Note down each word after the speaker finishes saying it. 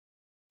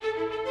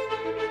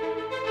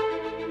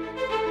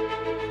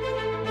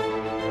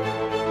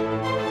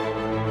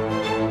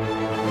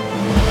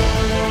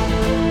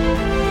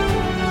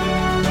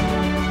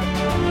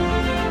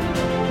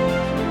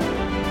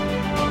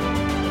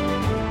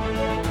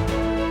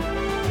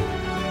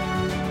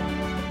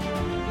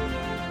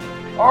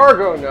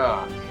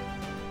Argonaut,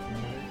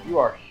 you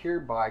are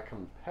hereby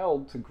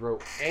compelled to grow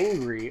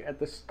angry at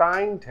the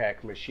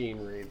Steintech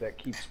machinery that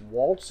keeps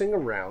waltzing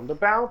around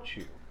about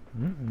you.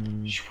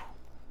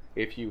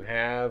 If you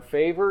have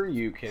favor,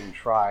 you can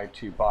try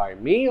to buy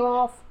me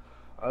off.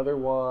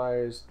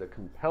 Otherwise, the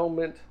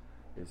compellment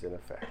is in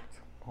effect.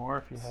 Or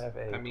if you have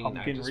a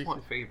I just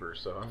want favor,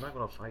 so I'm not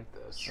going to fight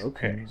this.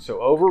 Okay, so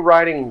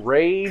overriding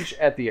rage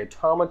at the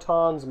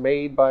automatons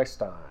made by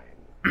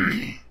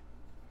Stein.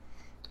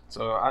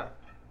 So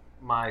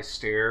my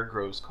stare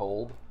grows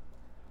cold.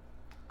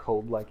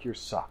 Cold like your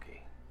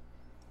sake.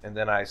 And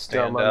then I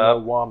stand Dama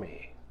up no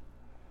Wami.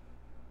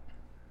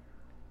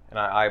 and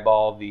I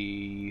eyeball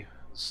the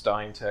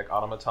Steintech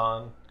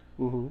automaton.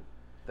 Mm-hmm.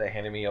 They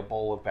handed me a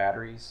bowl of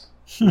batteries.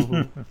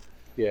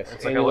 Yes.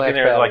 It's like I look in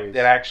there, like it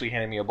actually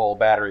handed me a bowl of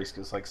batteries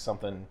because like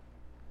something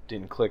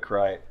didn't click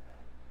right,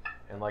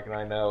 and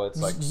I know it's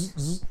like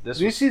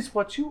This is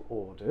what you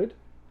ordered.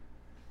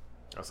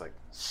 I was like,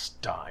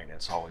 Stein,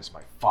 it's always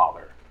my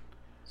father.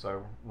 So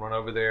I run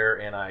over there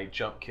and I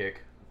jump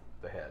kick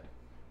the head.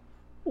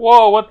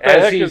 Whoa, what the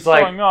heck is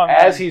going on?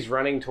 As he's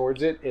running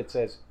towards it, it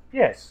says,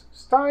 "Yes,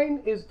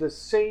 Stein is the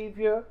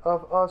savior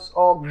of us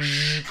all."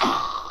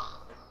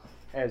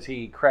 As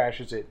he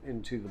crashes it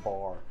into the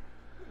bar.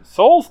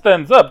 Soul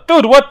stands up.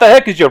 Dude, what the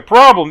heck is your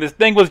problem? This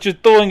thing was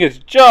just doing its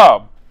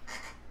job.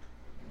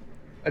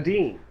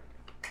 Adine,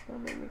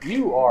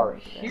 you are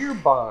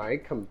hereby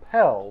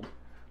compelled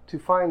to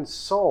find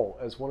Soul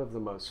as one of the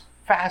most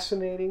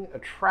fascinating,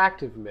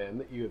 attractive men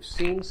that you have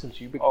seen since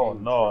you became. Oh,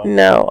 no.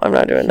 No, I'm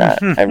not doing that.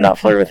 I'm not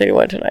flirting with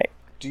anyone tonight.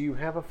 Do you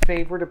have a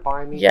favor to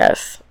buy me?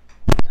 Yes.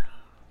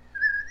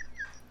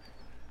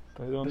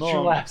 I don't What's your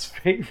know. last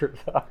favor,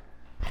 though?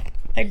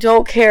 I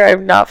don't care.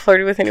 I'm not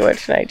flirting with anyone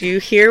tonight. Do you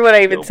hear what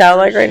I even sound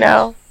like right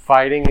now?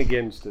 Fighting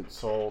against it,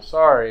 Soul.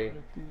 Sorry.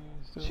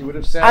 She would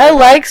have said. I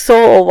like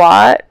Soul a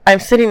lot. I'm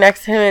sitting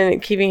next to him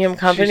and keeping him She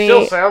company.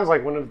 still sounds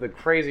like one of the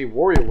crazy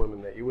warrior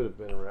women that you would have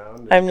been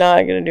around. I'm not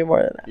going to do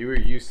more than that. You were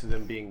used to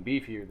them being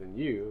beefier than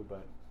you,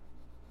 but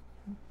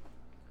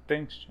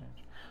Things change.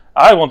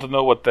 I want to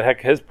know what the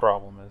heck his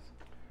problem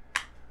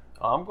is.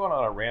 I'm going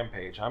on a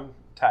rampage. I'm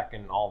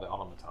attacking all the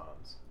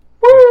automatons.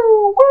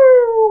 woo,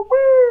 woo,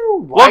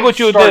 woo! Look what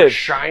you start did.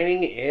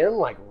 Shining in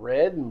like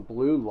red and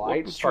blue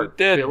lights what start you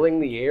did. filling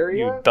the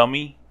area. You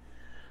dummy.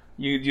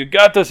 You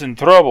got us in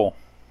trouble.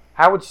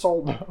 How would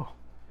Soul know?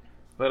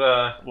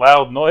 But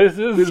Loud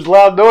noises. There's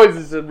loud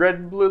noises and red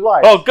and blue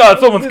lights. Oh god,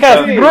 someone's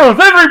casting runes.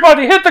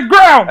 Everybody hit the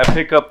ground! I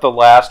pick up the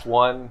last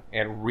one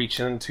and reach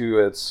into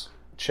its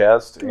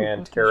chest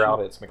and tear out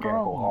its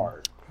mechanical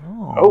heart.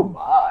 Oh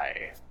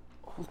my!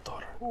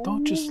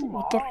 Don't just...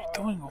 What are you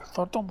doing,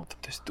 Ulthar? Don't let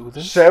this do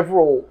this.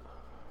 Several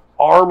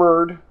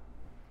armored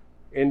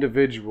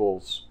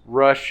individuals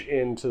rush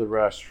into the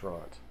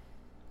restaurant.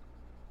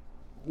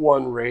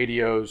 One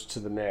radios to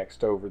the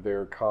next over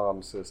their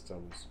comm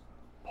systems.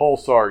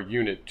 Pulsar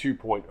Unit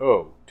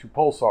 2.0 to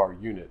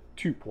Pulsar Unit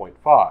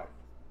 2.5.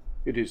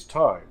 It is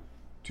time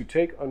to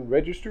take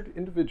unregistered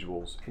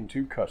individuals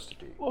into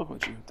custody. Look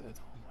what you did.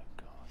 Oh my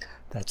god.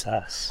 That's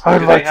us. I'd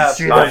Do like they to have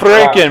see signs that.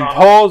 about Freaking Sonic?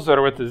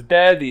 poser with his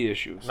daddy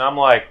issues. And I'm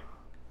like,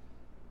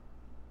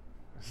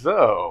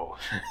 so,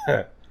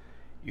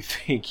 you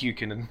think you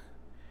can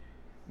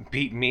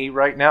beat me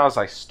right now as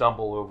I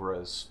stumble over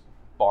his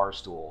bar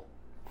stool?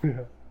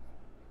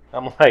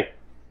 I'm like,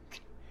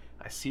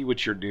 I see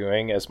what you're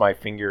doing as my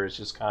finger is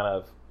just kind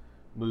of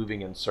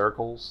moving in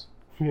circles.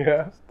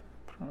 Yeah.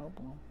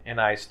 Problem.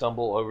 And I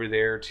stumble over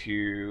there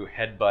to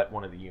headbutt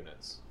one of the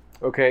units.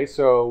 Okay,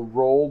 so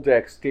roll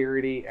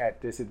dexterity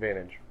at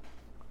disadvantage.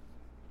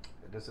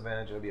 The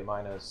disadvantage would be a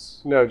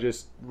minus. No,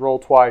 just roll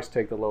twice,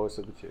 take the lowest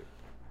of the two.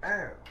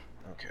 Oh,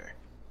 okay.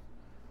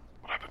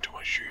 What happened to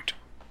my sheet?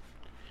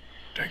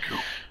 Thank you.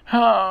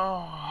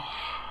 Oh.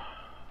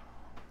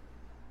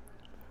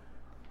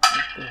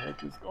 What the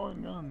heck is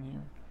going on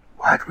here?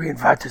 Why'd we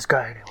invite this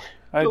guy anyway?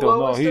 I The don't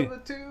know. lowest of the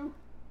two?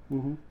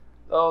 Mm-hmm.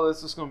 Oh,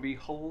 this is going to be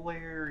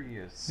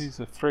hilarious. He's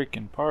a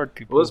freaking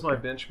party. What was my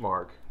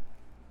pooper.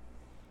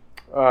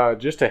 benchmark?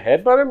 Just to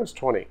headbutt him, it's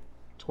 20.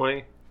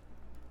 20?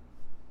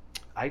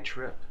 I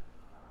trip.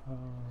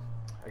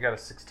 I got a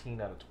 16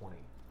 out of 20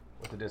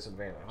 with a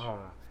disadvantage.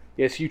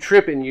 Yes, you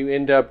trip and you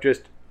end up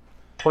just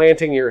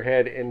planting your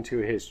head into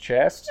his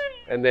chest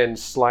and then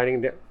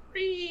sliding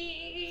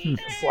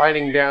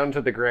down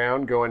to the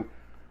ground, going,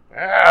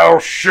 "I'll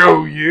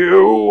show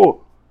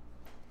you."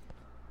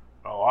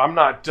 Oh, I'm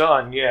not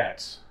done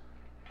yet.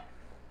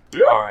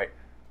 All right,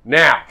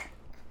 now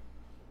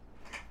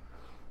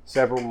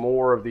several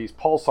more of these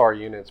pulsar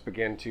units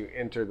begin to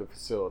enter the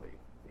facility.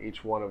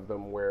 Each one of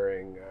them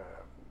wearing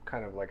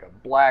kind of like a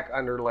black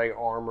underlay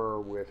armor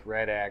with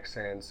red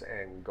accents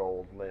and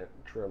gold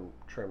trim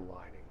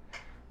lining.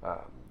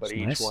 But It's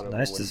each nice, one of them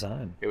nice would,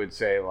 design. it would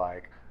say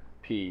like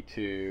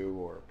P2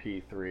 or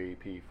P3,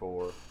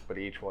 P4, but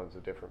each one's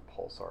a different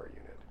pulsar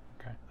unit.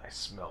 I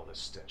smell the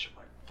stench of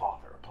my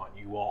father upon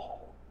you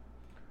all.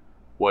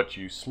 What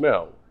you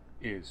smell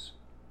is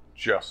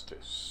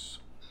justice.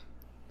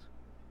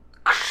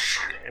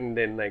 And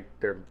then like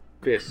their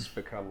fists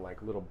become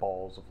like little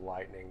balls of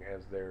lightning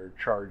as they're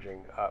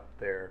charging up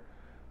there.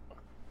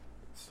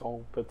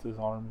 Soul puts his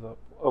arms up.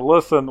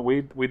 Listen,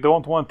 we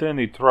don't want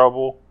any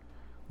trouble.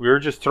 We're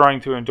just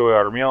trying to enjoy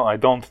our meal. I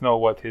don't know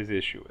what his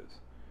issue is.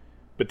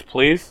 But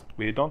please,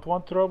 we don't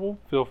want trouble.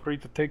 Feel free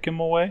to take him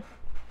away.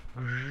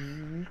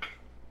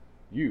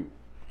 You.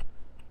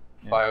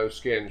 Yeah.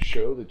 Bioscans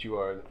show that you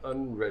are an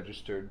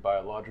unregistered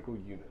biological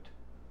unit.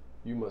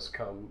 You must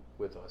come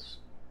with us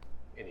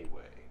anyway.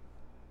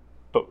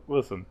 But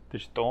listen,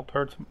 just don't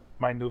hurt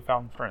my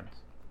newfound friends.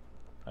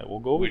 I will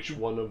go Which with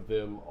you. one of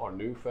them are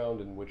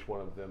newfound and which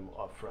one of them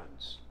are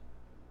friends?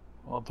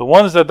 Well, the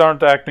ones that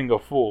aren't acting a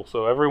fool,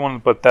 so everyone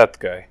but that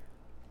guy.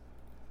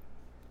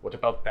 What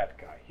about that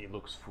guy? He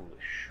looks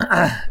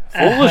foolish.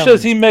 Foolish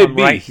as he may I'm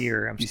be, right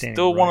here. I'm he's standing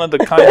still right. one of the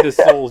kindest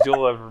souls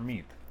you'll ever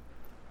meet.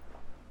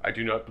 I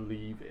do not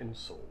believe in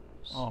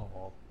souls. Oh,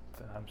 well,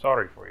 then I'm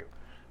sorry for you.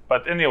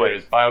 But There anyway,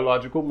 is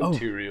biological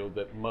material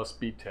that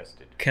must be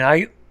tested. Can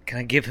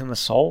I give him a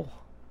soul?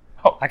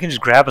 Oh. I can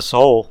just grab a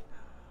soul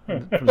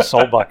from the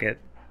soul bucket.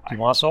 Do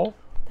you want a soul?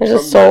 There's a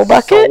From soul the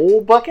bucket?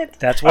 Soul bucket?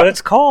 That's what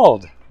it's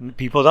called.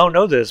 People don't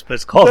know this, but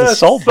it's called the the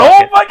soul soul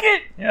bucket.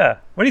 bucket. Yeah.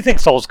 Where do you think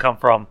souls come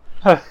from?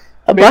 A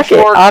Make bucket,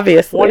 sure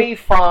obviously.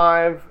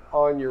 25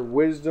 on your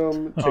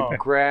wisdom to Oh,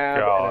 grab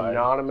God. an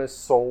anonymous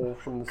soul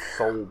from the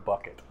soul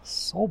bucket.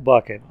 Soul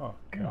bucket. Oh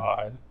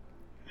God!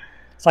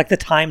 It's like the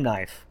time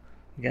knife.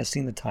 You guys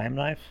seen the time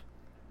knife?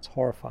 It's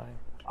horrifying.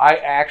 I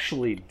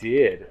actually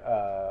did.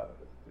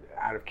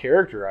 Out of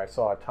character, I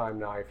saw a time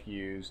knife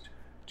used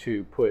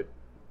to put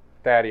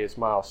Thaddeus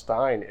Miles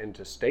Stein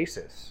into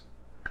stasis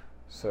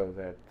so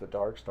that the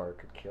Darkstar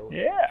could kill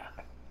him. Yeah.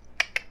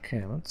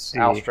 Okay, let's see.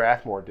 Al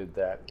Strathmore did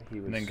that. He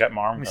was And then got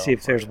my arm. Let me cut see if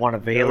off. there's one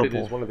noted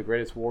available. as one of the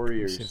greatest Let's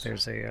warriors. see if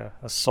there's a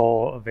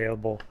soul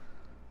available.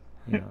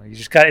 You know, you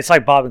just got. It's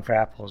like bobbing for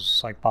apples.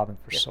 It's like bobbing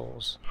for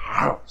souls.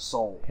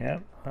 Soul.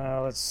 Yep.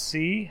 Let's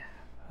see.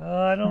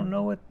 I don't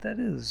know what that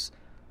is.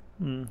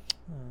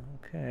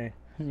 Okay.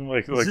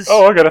 Like, this-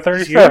 oh, I got a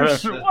is yours?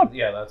 37. What?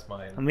 Yeah, that's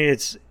mine. I mean,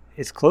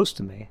 it's close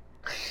to me.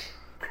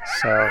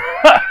 So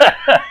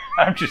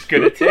I'm just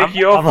gonna take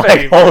your I'm like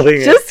favor.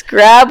 holding it. Just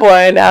grab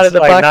one out of It's the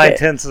like bucket.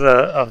 9/10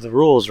 of the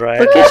rules, right?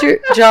 Look at your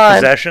John.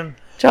 Possession.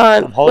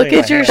 John, I'm holding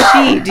look at my your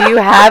hand. sheet. Do you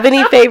have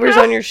any favors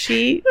on your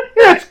sheet?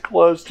 It's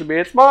close to me.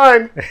 It's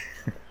mine.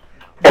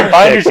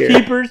 Finders Here.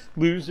 keepers,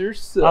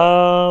 losers. Suck.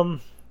 I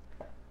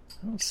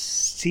don't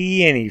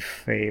see any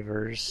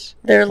favors.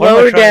 They're What am I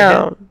lower trying to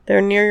down.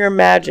 They're near your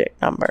magic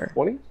number.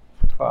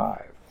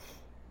 25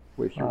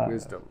 with your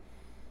wisdom.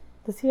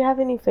 Does he have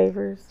any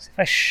favors? If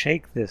I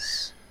shake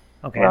this,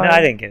 okay, Right. no,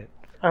 I didn't get it.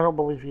 I don't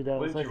believe he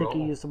What does. did I you think he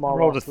roll? used them I all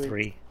rolled a last week.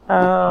 3.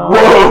 Oh.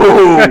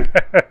 Whoa!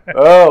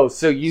 Oh,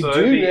 so you So do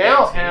it'd be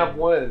now 18. have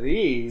one of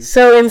these.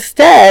 So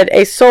instead,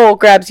 a soul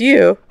grabs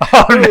you.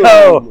 Oh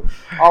no! Boom.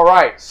 All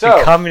right, In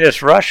so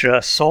communist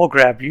Russia, soul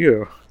grab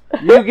you.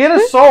 you get a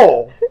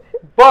soul,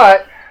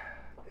 but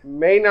it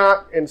may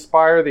not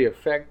inspire the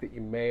effect that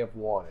you may have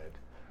wanted.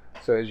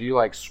 So as you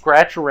like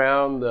scratch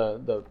around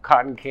the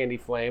cotton candy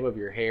flame of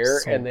your hair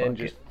Soul and then bucket.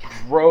 just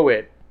throw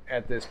it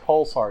at this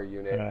pulsar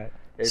unit, Right.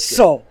 it's just-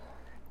 Soul.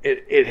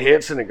 it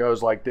hits and it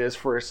goes like this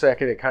for a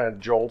second. It kind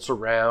of jolts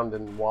around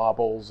and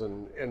wobbles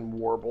and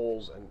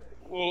warbles and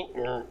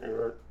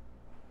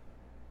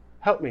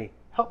help me,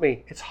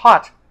 it's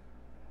hot.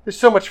 There's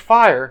so much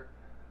fire.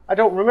 I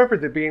don't remember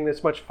there being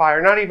this much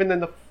fire, not even in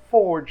the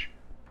forge.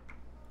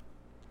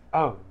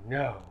 Oh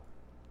no,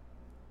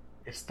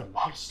 it's the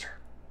monster.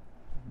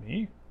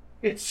 Me?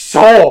 It's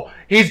Saul.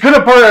 He's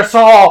gonna burn us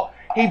all.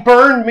 He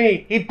burned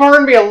me. He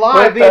burned me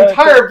alive. What The the-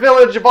 entire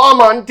village of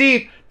Almond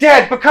Deep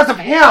dead because of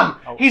him.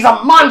 He's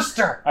a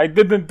monster. I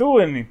didn't do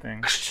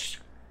anything.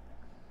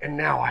 And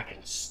now I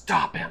can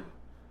stop him.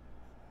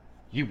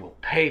 You will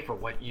pay for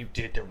what you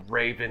did to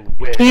Raven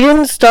Wind. He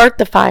didn't start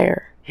the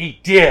fire. He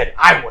did.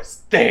 I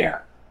was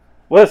there.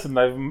 Listen,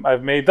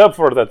 I've made up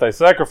for that. I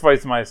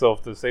sacrificed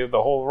myself to save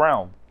the whole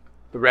realm.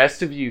 The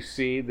rest of you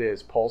see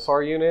this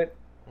pulsar unit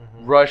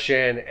rush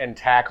in and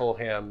tackle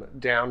him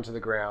down to the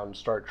ground,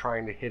 start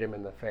trying to hit him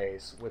in the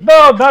face. With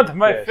No, their not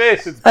my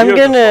fists. face. It's I'm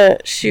beautiful. gonna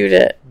shoot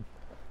it.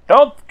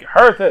 Don't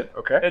hurt it.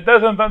 Okay. It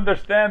doesn't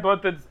understand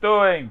what it's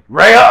doing.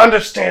 Rhea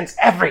understands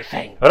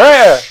everything.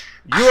 Rhea,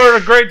 you are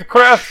a great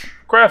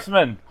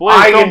craftsman. Please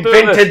I don't do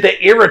invented this.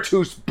 the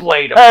Iratus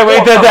blade. Of Hey, we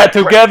course did I'm that a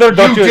great- together.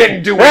 Don't you?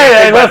 didn't do Hey,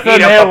 anything but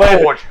listen eat here, up the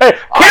lady. forge. Hey,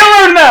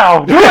 kill her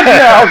now. Do it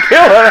now.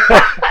 Kill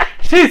her.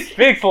 She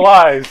speaks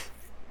lies.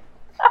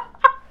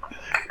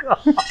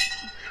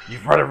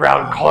 You've run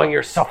around calling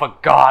yourself a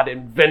god,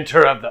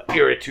 inventor of the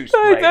Iratus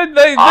blade.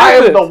 They I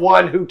did am the it.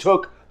 one who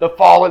took the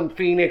fallen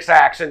phoenix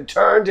axe and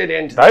turned it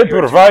into the I Iratus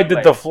provided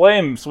blade. the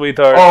flame,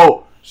 sweetheart.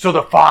 Oh, so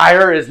the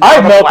fire is I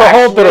not a melt a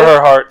hole through blacksmith?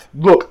 her heart.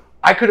 Look,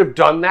 I could have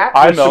done that.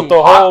 I with melt some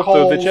a hot hole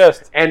through the coals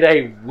chest. and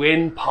a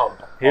wind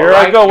pump. Here all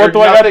I go. What You're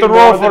do I got to nothing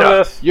roll more than for a-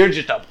 this? You're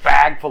just a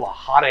bag full of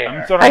hot air.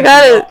 I'm sorry. I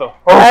got it. the-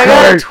 I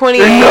got Okay, a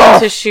 28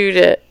 enough. to shoot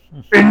it.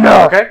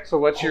 Okay, so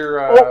what's your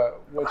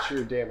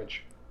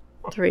damage?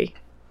 3.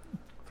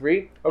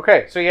 3?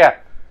 Okay, so yeah.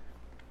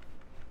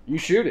 You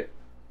shoot it.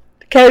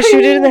 Can I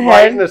shoot it in the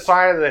Right head? in the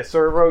side of the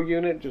servo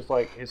unit, just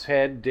like his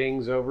head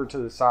dings over to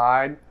the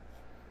side.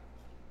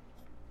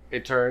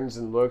 It turns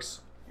and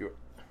looks. You're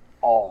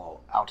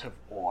all out of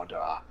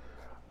order.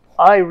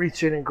 I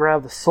reach in and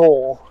grab the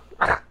soul.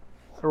 I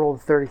rolled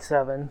a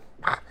 37.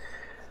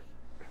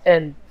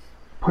 And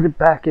put it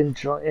back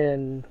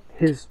in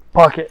his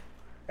bucket.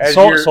 As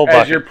Soul you're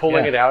bucket,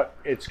 pulling yeah. it out,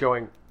 it's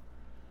going.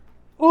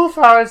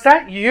 Ulthar, is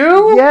that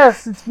you?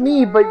 Yes, it's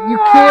me, but you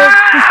can't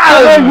just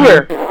come in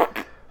here.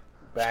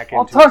 Back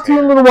I'll into talk his to you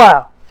in a hand. little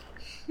while.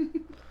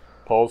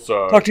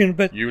 Pulsar. Talk to you in a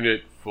bit.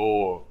 Unit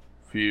 4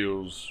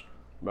 feels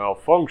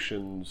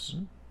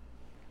malfunctions.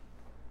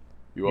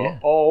 You are Yeah.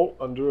 all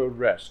under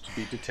arrest to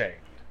be detained.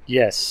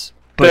 Yes.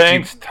 But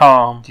Thanks,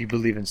 Tom. do you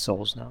believe in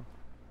souls now?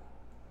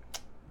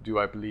 Do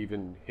I believe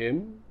in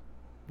him?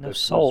 No, This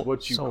soul. was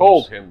what you souls.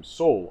 called him,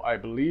 Soul. I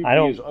believe I he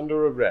don't- is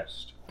under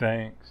arrest.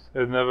 Thanks.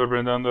 I've never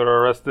been under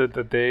arrested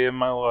a day in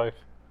my life.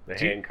 The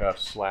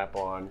handcuffs slap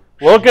on.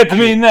 Look at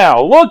me now!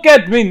 Look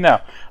at me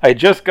now! I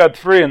just got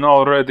free and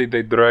already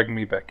they dragged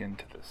me back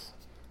into this.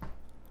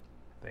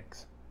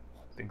 Thanks.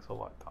 Thanks a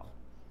lot, Tom.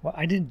 Well,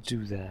 I didn't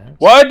do that.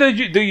 Why do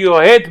you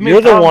hate me,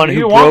 You're the Tom? one Do who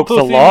you want broke to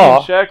the see me law.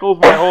 in shackles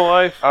my whole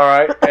life? All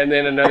right, and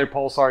then another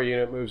pulsar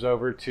unit moves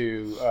over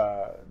to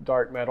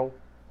dark metal.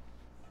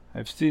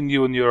 I've seen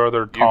you and your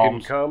other You can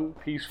Toms come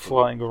peacefully.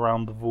 flying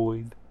around the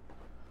void.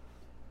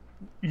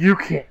 You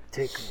can't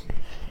take me.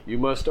 You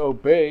must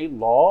obey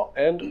law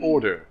and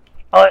order.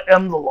 I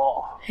am the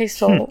law. Hey,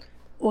 Soul,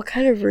 what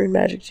kind of rune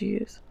magic do you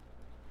use?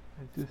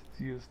 I just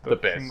used The the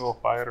best. single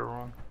fire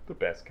one. The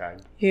best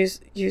kind. Use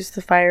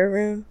the fire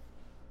rune?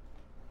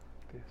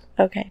 Yes.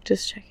 Okay,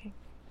 just checking.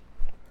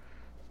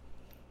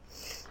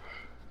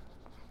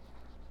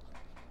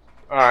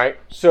 All right,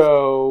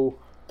 so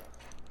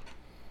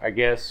I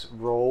guess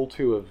roll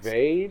to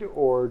evade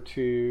or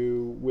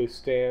to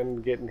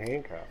withstand getting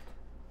handcuffed.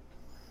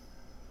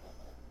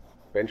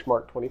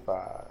 Benchmark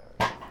 25.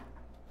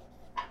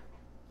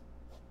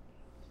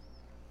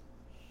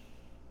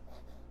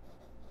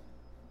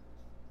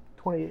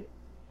 $28.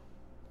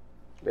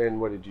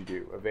 And what did you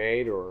do?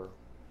 Evade or?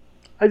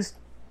 I just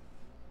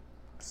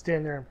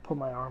stand there and put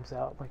my arms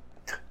out, like,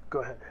 go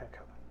ahead, handcuff.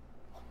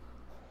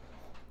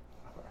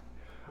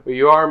 Well,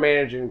 you are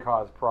managing to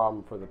cause a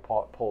problem for the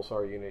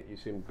pulsar unit. You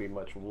seem to be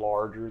much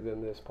larger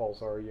than this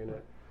pulsar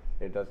unit.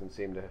 It doesn't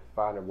seem to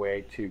find a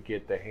way to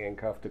get the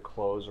handcuff to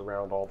close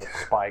around all the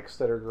spikes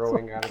that are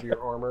growing out of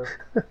your armor.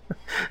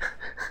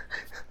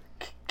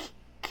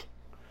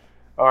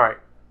 All right.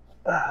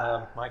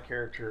 My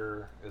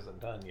character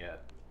isn't done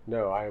yet.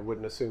 No, I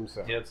wouldn't assume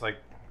so. Yeah, it's like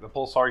the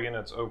pulsar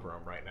unit's over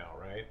him right now,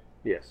 right?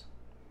 Yes.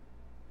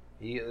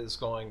 He is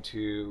going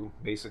to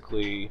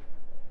basically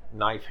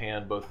knife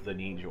hand both of the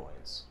knee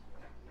joints.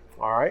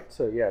 All right.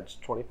 So yeah, it's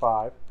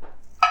 25.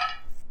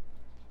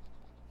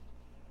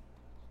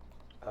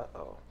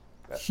 Uh-oh.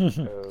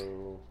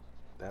 So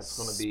That's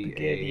going to be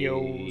a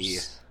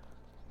Spaghettios.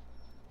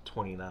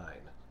 29.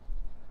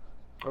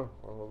 oh,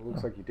 well, it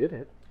looks like you did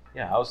it.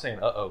 Yeah, I was saying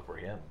uh-oh for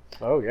him.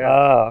 Oh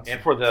yeah. And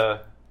for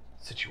the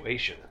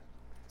situation.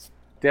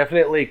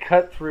 Definitely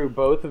cut through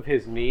both of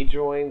his knee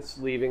joints,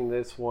 leaving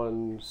this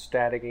one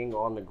staticking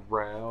on the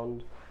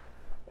ground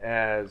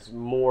as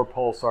more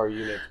pulsar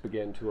units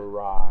begin to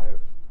arrive.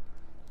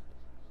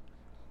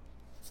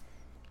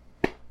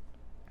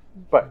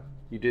 But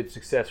you did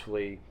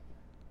successfully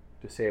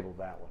disable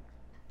that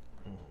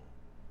one.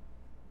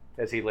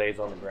 As he lays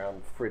on the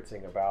ground,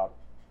 fritzing about,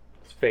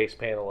 his face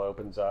panel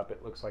opens up.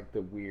 It looks like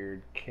the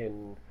weird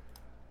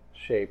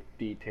kin-shaped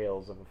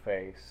details of a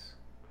face.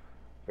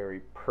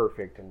 Very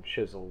perfect and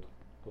chiseled.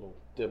 Little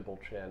dimple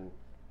chin.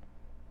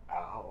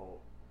 Ow.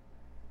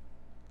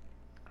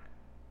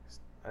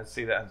 I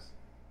see that's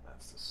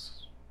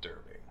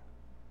disturbing.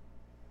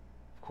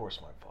 Of course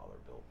my father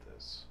built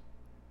this.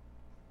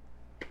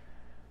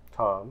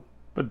 Tom.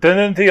 But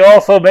didn't he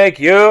also make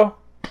you?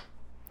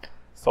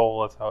 Soul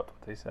lets out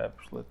what they said,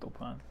 little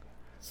pun.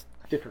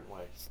 Different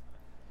ways.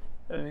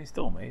 And he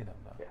still made him,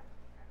 though.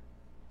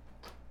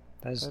 Yeah.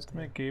 That's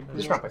make Gabriel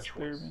It's not by choice.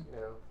 disturbing. You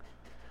know?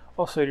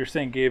 Also, you're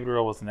saying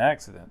Gabriel was an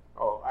accident.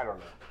 Oh, I don't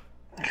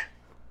know.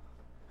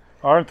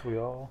 Aren't we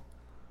all?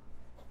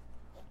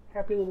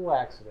 Happy little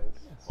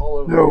accidents. All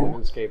over No. the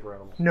escape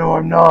realms. No,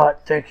 I'm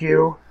not. Thank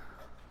you.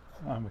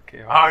 I'm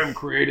okay. I am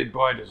created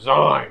by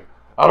design.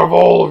 Out of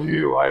all of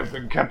you, I have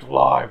been kept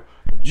alive.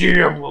 The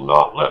GM will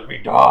not let me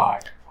die.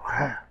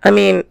 I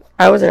mean,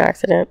 I was an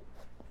accident.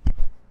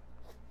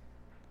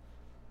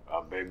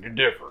 I beg to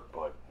differ,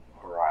 but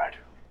alright.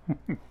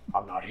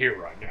 I'm not here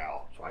right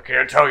now, so I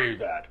can't tell you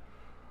that.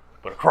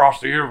 But across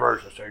the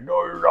universe, I say,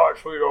 no, you're not,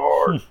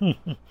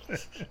 sweetheart.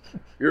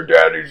 You're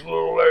daddy's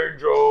little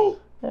angel.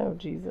 Oh,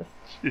 Jesus.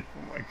 Oh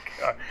my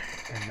god.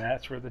 And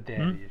that's where the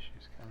daddy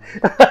issues come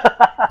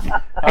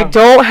in. I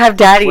don't have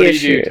daddy What do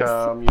issues. you do,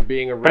 Tom? You're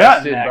being not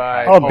arrested that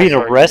by... Oh, being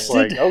pulsar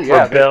arrested? units. Oh,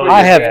 yeah. For that's what I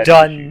your have daddy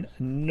done issues.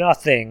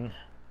 nothing.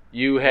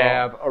 You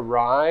have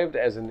arrived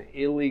as an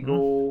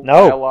illegal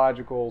No.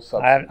 biological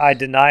substance. I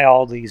deny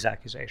all these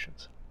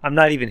accusations. I'm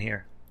not even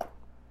here.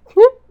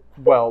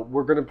 Well,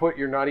 we're going to put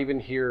your not even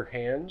here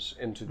hands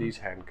into these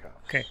handcuffs.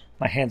 Okay,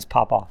 my hands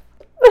pop off.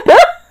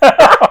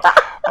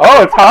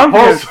 Oh, Tom's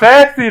getting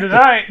sassy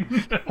tonight.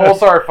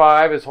 Pulsar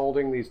 5 is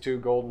holding these two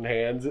golden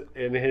hands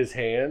in his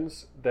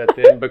hands that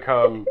then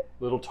become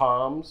little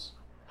Toms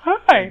in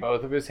Hi.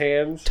 both of his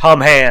hands.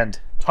 Tom Hand.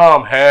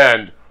 Tom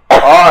Hand.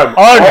 I'm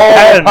all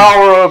Unhand.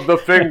 power of the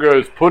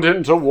fingers put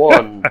into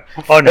one.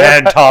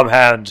 Unhand Tom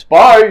Hand.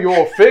 By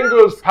your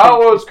fingers'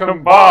 powers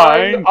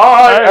combined,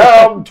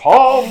 I am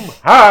Tom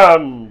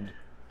Hand.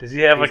 Does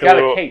he have He's like got a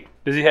little, a cape.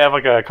 Does he have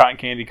like a cotton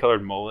candy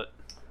colored mullet?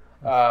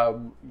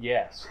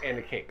 Yes, and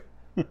a cape.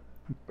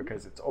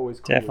 Because it's always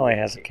cool. Definitely with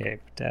has a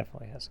cape.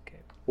 Definitely has a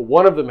cape. Well,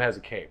 one of them has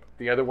a cape.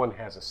 The other one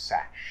has a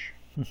sash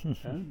Oh,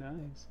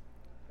 nice.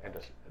 and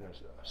a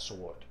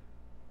sword.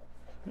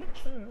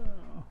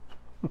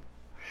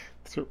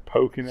 Start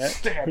poking at.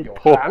 Stab your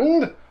Pull-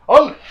 hand.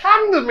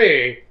 Unhand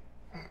me.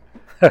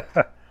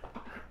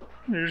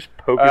 You're just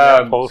poking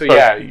that pulsar. So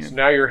yeah, thing. so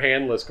now you're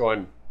handless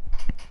going,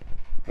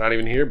 not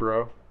even here,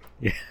 bro.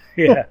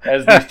 Yeah.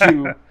 As these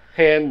two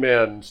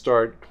handmen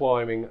start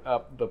climbing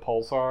up the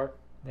pulsar,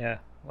 Yeah.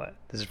 What?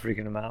 This is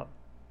freaking him out.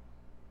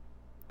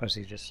 Or is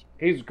he just...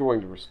 he's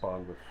going to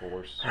respond with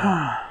force.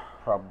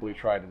 Probably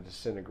try to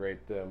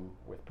disintegrate them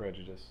with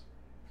prejudice.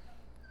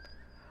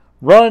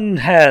 Run,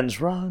 Hands,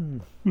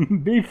 run.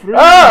 Be free.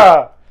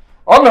 Ah!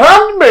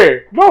 Unhand me!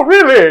 No,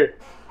 really!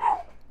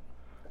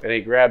 And he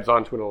grabs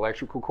onto an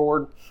electrical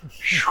cord.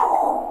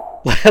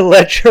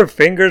 Let your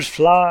fingers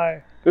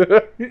fly.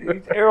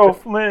 It's Errol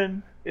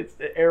Flynn. It's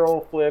the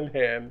Errol Flynn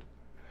hand.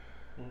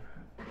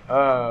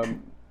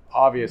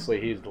 Obviously,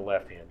 he's the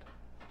left hand.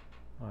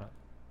 Right.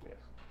 Yes.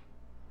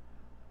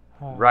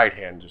 Right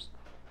hand just.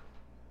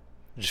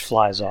 Just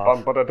flies off.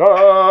 Bum ba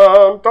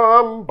da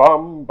dum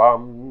bum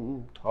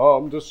bum.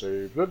 Tom to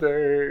save the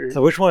day.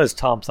 So which one is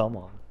Tom Thumb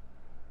on?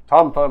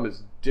 Tom Thumb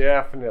is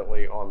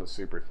definitely on the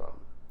Super Thumb.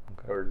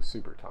 Okay. Or the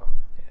Super Tom.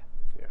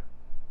 Yeah.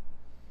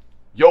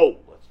 Yo,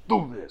 let's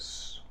do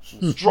this.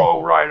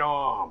 Strong right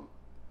arm.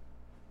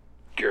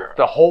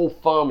 The whole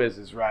thumb is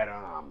his right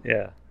arm.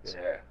 Yeah.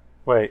 Yeah.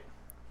 Wait.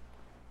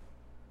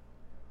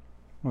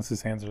 Unless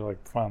his hands are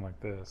like fine like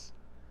this.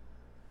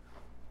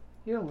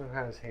 You don't know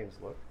how his hands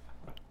look.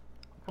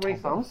 How many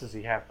thumbs does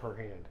he have per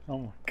hand? Oh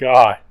my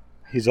god.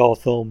 He's all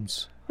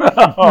thumbs.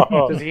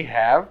 Does he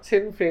have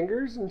 10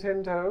 fingers and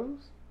 10 toes?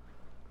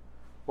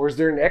 Or is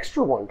there an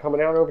extra one coming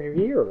out over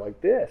here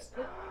like this?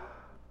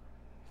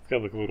 It's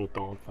got like a little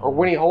dog thumb. Or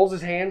when he holds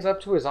his hands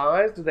up to his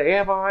eyes, do they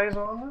have eyes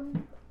on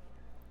them?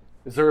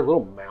 Is there a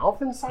little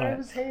mouth inside of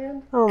his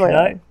hand? Oh my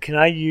god. Can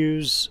I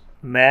use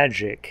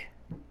magic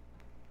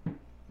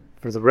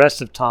for the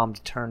rest of Tom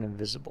to turn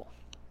invisible?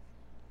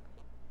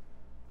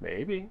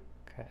 Maybe.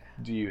 Okay.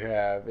 Do you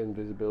have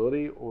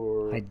invisibility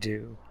or I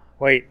do.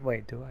 Wait,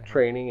 do I?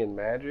 training in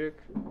magic?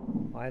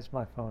 Why is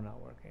my phone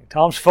not working?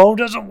 Tom's phone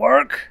doesn't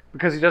work?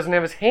 Because he doesn't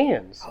have his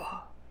hands.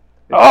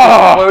 It's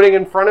Ah! floating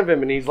in front of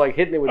him and he's like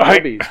hitting it with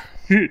nubbies.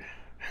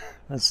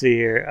 Let's see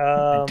here.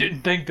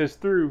 Didn't think this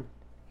through.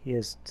 He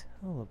has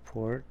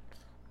teleport.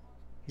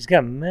 He's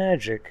got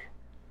magic.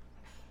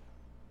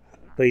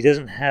 But he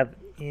doesn't have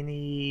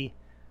any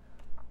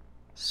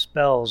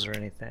spells or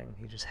anything.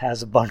 He just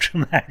has a bunch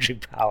of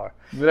magic power.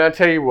 Then I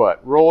tell you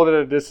what, roll it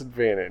at a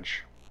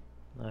disadvantage.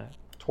 Alright.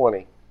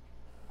 20.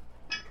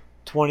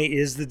 20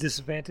 is the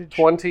disadvantage?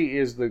 20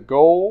 is the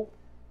goal.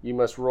 You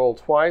must roll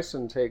twice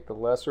and take the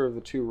lesser of the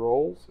two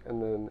rolls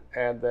and then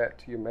add that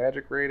to your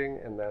magic rating,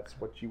 and that's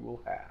what you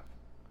will have.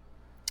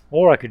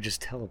 Or I could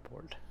just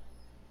teleport.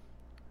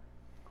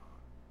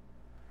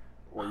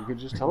 Or you could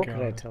just Where teleport.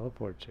 could I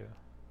teleport to?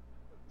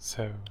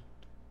 So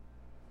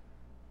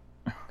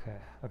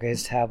Okay,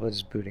 his tablet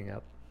is booting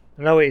up.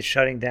 No, wait, it's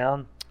shutting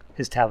down.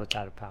 His tablet's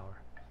out of power.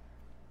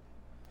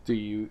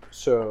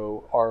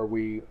 So are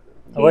we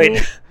Oh,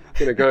 wait.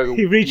 gonna go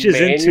He reaches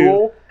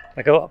manual?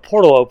 Like a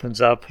portal opens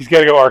up, he's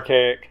gotta go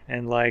archaic.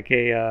 and like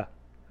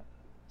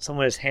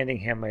someone is handing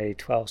him a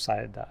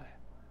 12-sided die.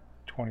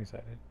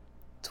 20-sided.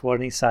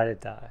 20-sided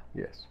die.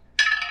 Yes.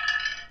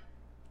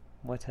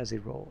 What has he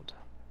rolled?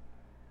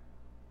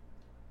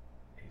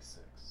 A6.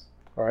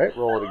 All right,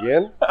 roll it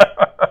again.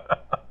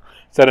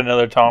 Is that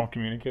another Tom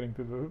communicating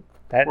to the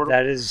portal?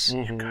 That is.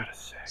 Mhm.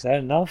 Is that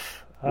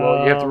enough?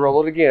 Well, you have to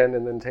roll it again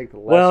and then take the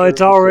lesser. Well,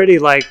 it's of the already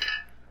like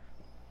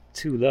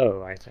too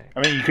low, I think.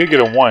 I mean, you could get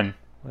a 1.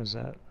 What is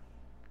that?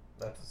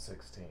 That's a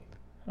 16.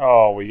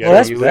 Oh, we got Well,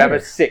 that's You better. have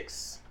a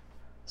 6.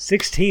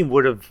 16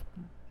 would have.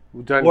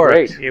 We've done Worked.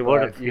 great. It but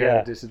would've- You yeah.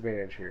 have a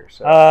disadvantage here.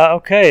 So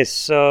Okay,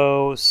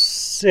 so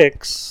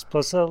 6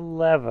 plus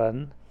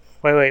 11.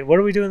 Wait, what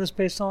are we doing this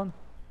based on?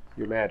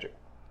 your magic.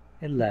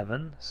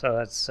 11. So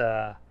that's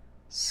 17.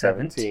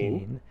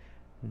 17.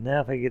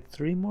 Now if I get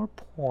 3 more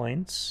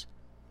points.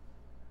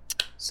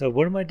 So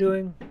what am I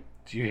doing?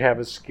 Do you have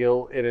a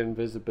skill in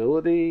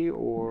invisibility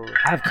or?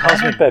 I have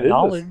cosmic that is a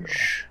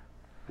knowledge.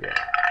 Yeah.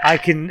 I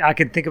can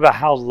think about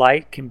how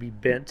light can be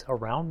bent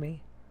around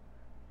me.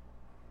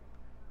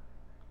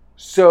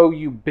 So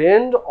you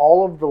bend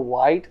all of the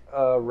light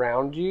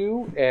around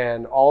you,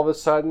 and all of a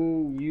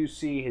sudden you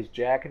see his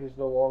jacket is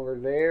no longer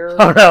there.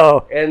 Oh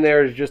no! And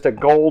there's just a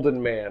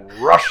golden man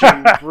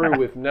rushing through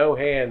with no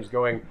hands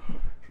going,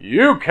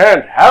 "You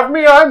can't have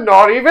me, I'm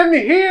not even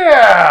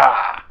here!"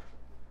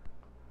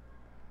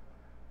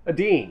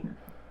 Adine.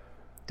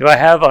 Do I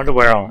have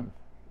underwear on?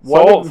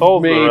 Soul's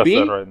maybe.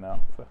 arrested right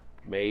now. So.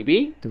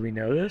 Maybe. Do we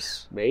know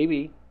this?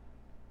 Maybe.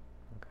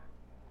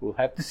 We'll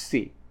have to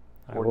see.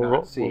 Or We'll not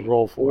ro- see. we'll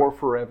roll for or it.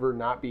 forever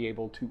not be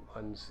able to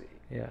unsee.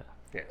 Yeah.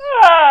 Yes.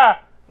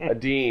 Ah!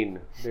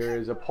 Adine, there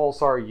is a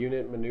pulsar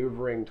unit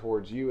maneuvering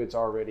towards you. It's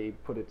already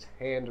put its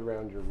hand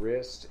around your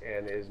wrist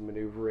and is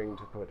maneuvering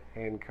to put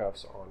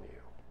handcuffs on you.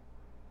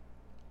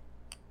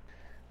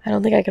 I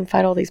don't think I can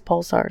fight all these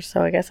pulsars,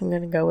 so I guess I'm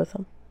going to go with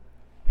them.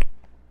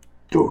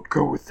 Don't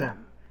go with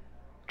them.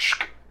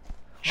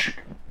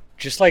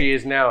 Just like She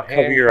is now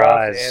cover your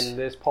handcuffed, eyes. and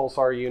this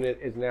pulsar unit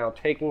is now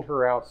taking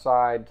her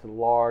outside to the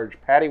large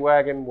paddy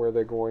wagon where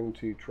they're going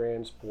to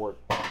transport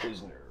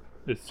prisoner.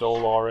 Is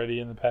Soul already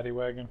in the paddy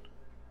wagon?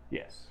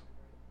 Yes.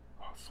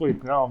 Oh,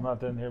 sweet. No, I'm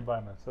not in here by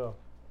myself.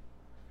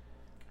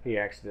 He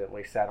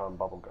accidentally sat on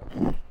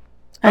bubblegum.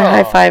 I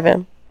high five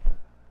him.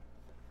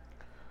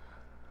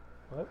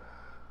 What?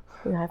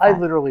 You high I five.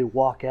 literally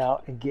walk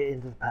out and get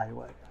into the paddy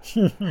wagon.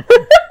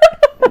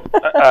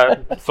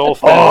 Soul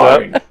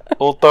stands up.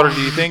 Old Thor,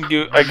 do you think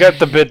you... I got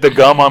the bit the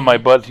gum on my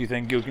butt. Do you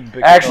think you can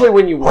pick Actually, it up?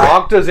 when you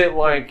walk, does it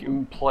like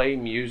play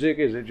music?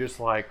 Is it just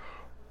like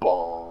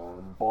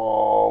boom,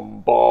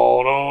 boom,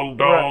 boom, dum,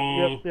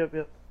 dum?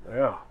 Yep.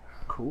 Yeah,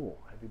 cool.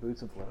 Heavy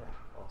boots of love.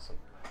 Awesome.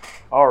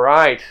 All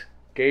right,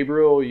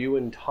 Gabriel, you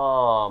and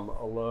Tom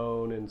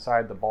alone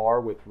inside the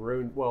bar with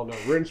Rune. Well, no,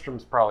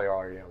 Runestrom's probably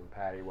already on the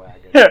paddy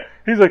wagon. Yeah,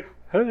 he's like,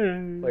 hey.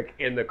 Like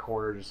in the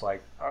corner, just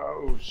like,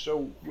 oh,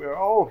 so we're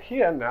all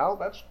here now.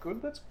 That's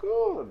good. That's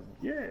good.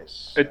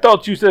 Yes. I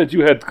thought you said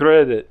you had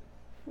credit.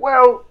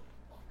 Well,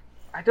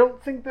 I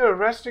don't think they're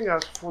arresting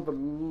us for the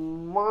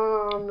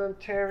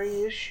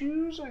monetary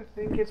issues. I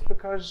think it's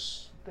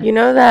because... You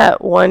know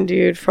that one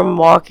dude from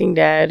Walking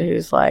Dead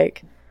who's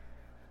like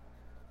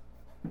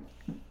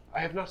I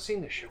have not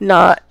seen this show.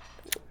 not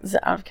is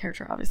out of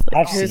character, obviously.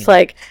 I've Who's seen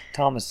like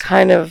Thomas.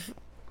 kind of,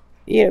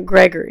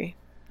 Gregory.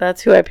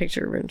 That's who I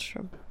picture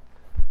Runestrom.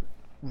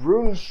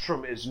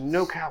 Runestrom is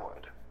no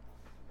coward.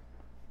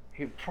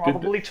 He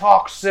probably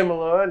talks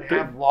similar and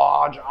have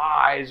large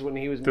eyes when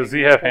he was Does he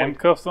making a have point.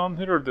 handcuffs on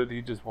here, or did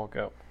he just walk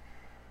out?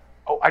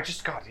 Oh, I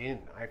just got in.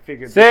 I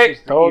figured Sick! this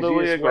is the Totally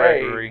a easiest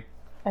way. Gregory.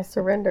 I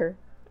surrender.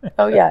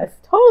 Oh yeah, it's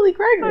totally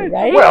Gregory,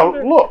 right?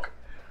 Well, look.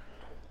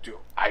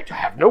 I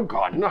have no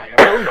gun. I have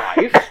no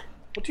knife.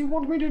 What do you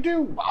want me to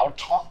do? I'll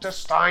talk to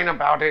Stein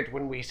about it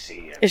when we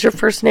see him. Is your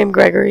first name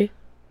Gregory?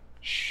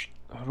 Shh.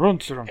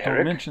 Runstrom, don't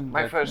Eric? mention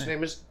My that first name.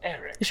 name is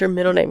Eric. Is your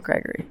middle name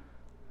Gregory?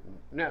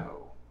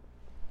 No.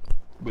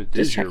 What Just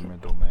is your checking.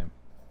 middle name?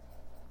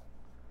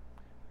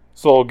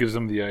 Saul gives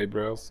him the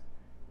eyebrows.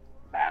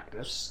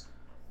 Magnus.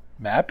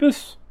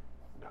 Mappus?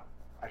 No,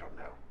 I don't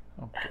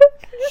know.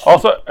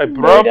 Also, I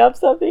Made up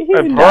something. He's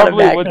I not a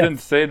probably Magnus. wouldn't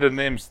say the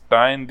name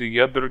Stein. The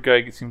other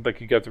guy seemed like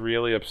he got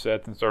really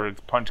upset and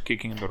started punch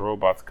kicking the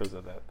robots because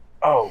of that.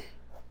 Oh,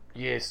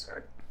 yes.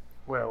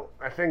 Well,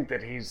 I think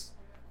that he's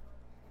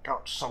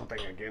got something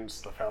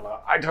against the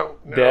fella. I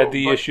don't know.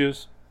 Daddy but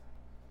issues.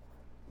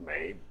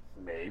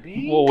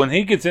 Maybe. Well, when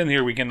he gets in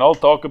here, we can all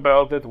talk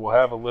about it. We'll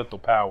have a little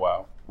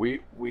powwow. We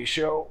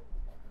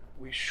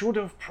should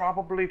have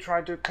probably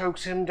tried to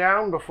coax him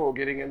down before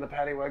getting in the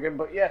paddy wagon,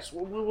 but yes,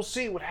 we will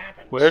see what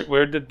happens.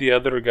 Where did the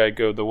other guy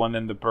go? The one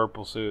in the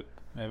purple suit.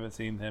 I haven't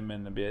seen him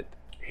in a bit.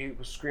 He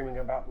was screaming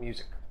about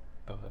music.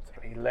 Oh, that's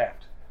right. He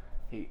left.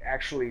 He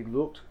actually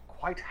looked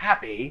quite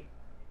happy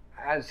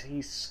as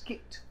he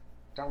skipped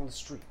down the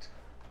street,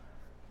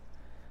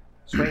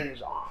 swinging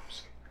his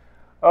arms.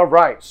 All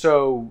right,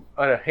 so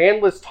a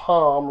handless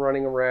Tom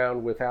running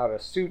around without a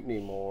suit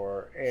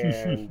anymore,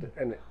 and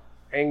an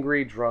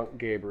angry, drunk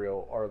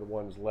Gabriel are the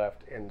ones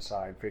left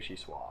inside Fishy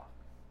Swath.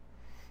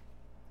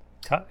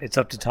 It's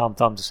up to Tom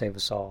Thumb to save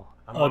us all.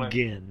 I'm gonna-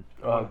 Again.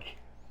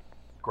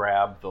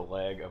 Grab the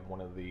leg of one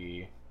of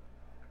the,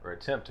 or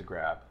attempt to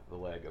grab the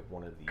leg of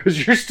one of the.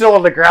 Because you're still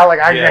on the ground, like,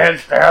 I Yeah. can't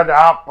stand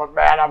up, but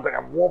man, I'm going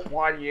to whoop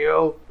on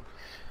you.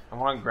 I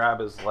want to grab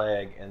his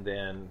leg, and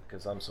then,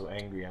 because I'm so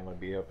angry, I'm going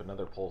to beat up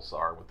another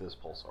pulsar with this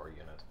pulsar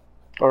unit.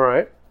 All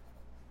right.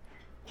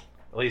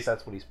 At least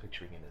that's what he's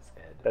picturing in his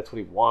head. That's what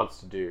he wants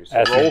to do. So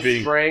As he's roll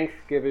being- strength,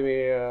 giving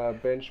me a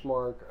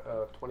benchmark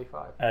of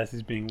 25. As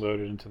he's being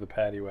loaded into the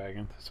paddy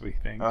wagon, sweet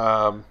thing.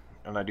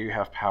 And I do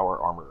have power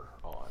armor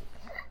on.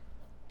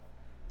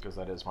 Because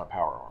that is my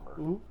power armor.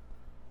 Mhm.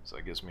 So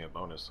it gives me a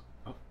bonus.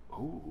 Oh,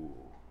 ooh.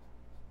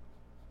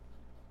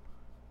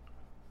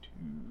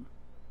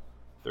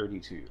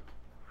 32.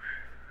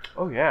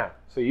 Oh, yeah.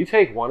 So you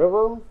take one of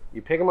them,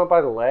 you pick him up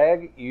by the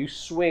leg, you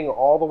swing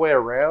all the way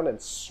around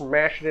and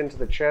smash it into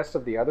the chest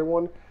of the other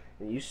one,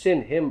 and you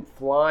send him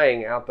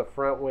flying out the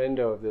front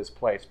window of this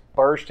place,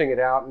 bursting it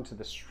out into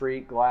the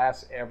street,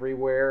 glass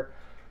everywhere,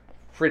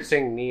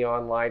 fritzing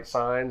neon light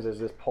signs as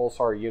this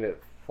pulsar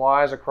unit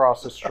flies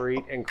across the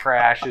street and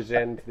crashes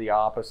into the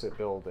opposite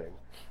building.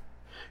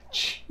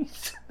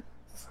 Jesus.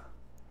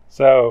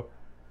 So,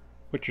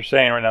 what you're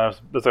saying right now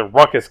is there's a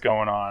ruckus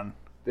going on.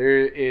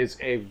 There is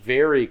a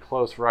very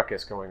close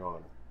ruckus going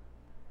on.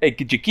 Hey,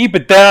 could you keep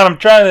it down? I'm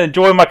trying to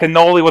enjoy my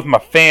cannoli with my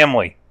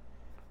family.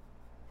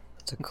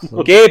 It's a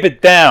close. Keep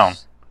it down.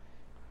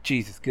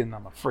 Jesus, getting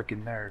on my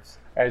freaking nerves.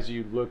 As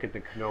you look at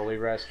the cannoli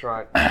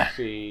restaurant, you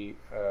see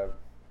a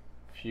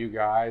few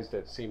guys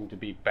that seem to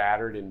be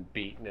battered and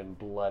beaten and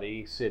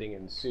bloody sitting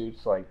in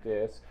suits like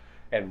this,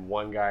 and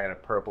one guy in a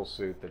purple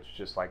suit that's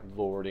just like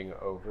lording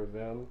over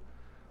them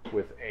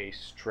with a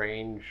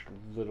strange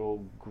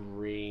little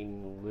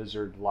green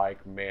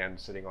lizard-like man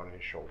sitting on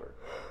his shoulder.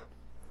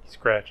 He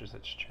scratches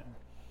his chin.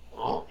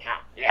 Oh,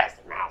 yes,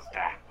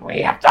 master.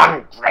 We have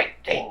done great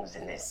things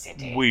in this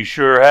city. We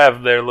sure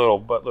have there, little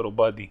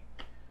buddy.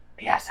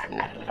 Yes, I'm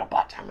not a little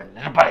butt. I'm a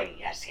little buddy.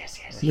 Yes.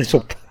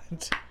 Little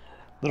butt.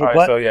 Little All right,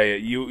 butt. so yeah,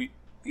 you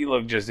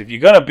look just, if you're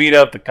gonna beat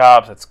up the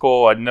cops at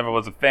school, I never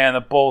was a fan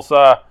of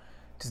Pulsar.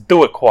 Just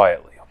do it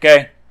quietly,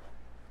 okay?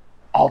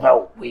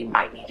 Although we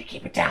might need to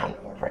keep it down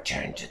or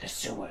return to the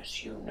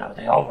sewers. You know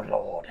the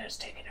Overlord has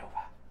taken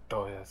over.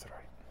 Oh, yeah, that's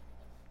right.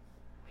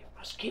 We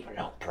must keep a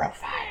low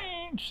profile.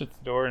 Shuts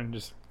the door and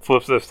just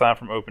flips this time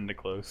from open to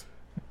close.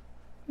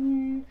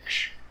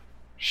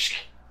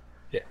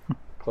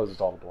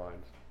 Closes all the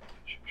blinds.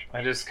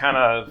 I just kind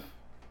of...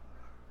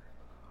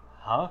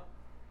 Huh?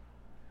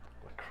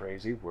 What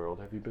crazy world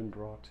have you been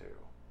brought to?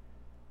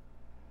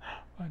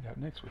 Find out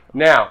next week.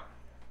 Now,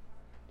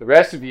 the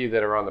rest of you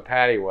that are on the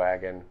paddy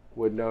wagon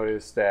would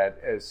notice that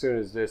as soon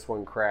as this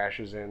one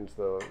crashes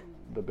into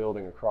the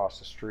building across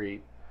the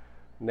street,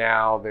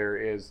 now there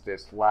is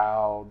this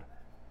loud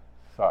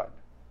thud.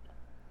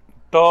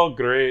 Oh,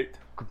 great.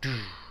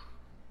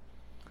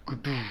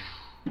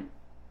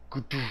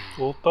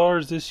 Ulthar,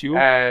 is this you?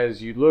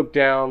 As you look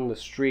down the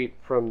street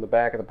from the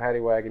back of the paddy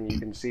wagon, you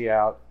can see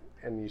out,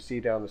 and you see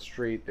down the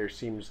street, there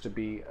seems to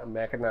be a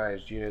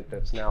mechanized unit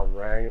that's now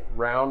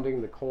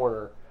rounding the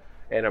corner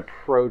and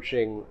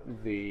approaching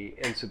the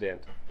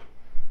incident.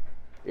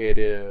 It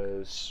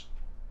is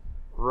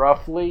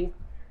roughly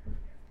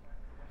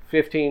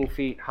 15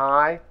 feet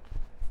high,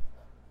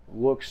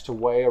 looks to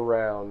weigh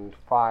around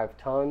 5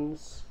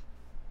 tons.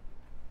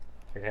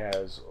 It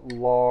has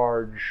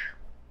large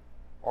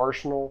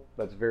arsenal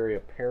that's very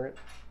apparent.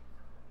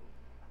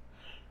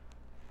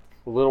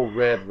 A little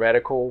red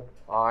reticle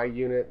eye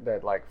unit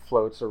that like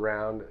floats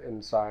around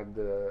inside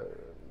the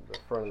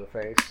front of the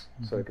face,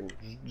 so it can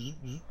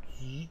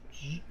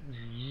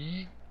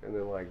and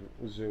then like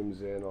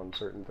zooms in on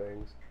certain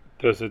things.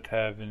 Does it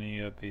have any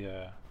of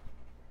the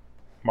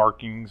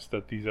markings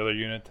that these other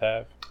units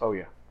have? Oh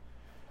yeah.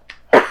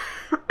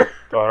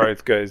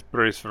 Alright guys,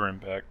 brace for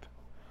impact.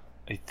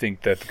 I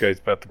think that guy's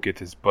about to get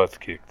his butt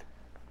kicked.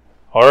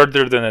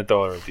 Harder than it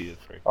already is,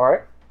 right? All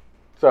right.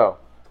 So,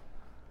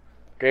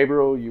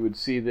 Gabriel, you would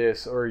see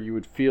this, or you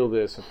would feel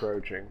this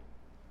approaching.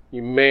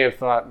 You may have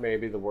thought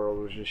maybe the world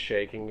was just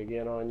shaking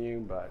again on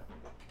you, but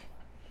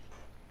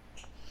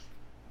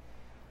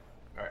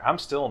All right, I'm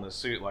still in the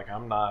suit. Like,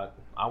 I'm not...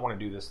 I want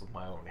to do this with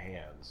my own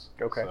hands.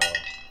 Okay. So,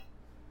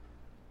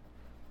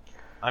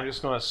 I'm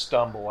just going to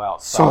stumble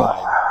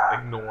outside,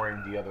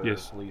 ignoring the other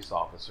police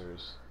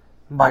officers.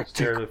 Might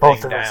Stare the take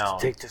both thing of us down.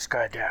 to take this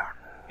guy down.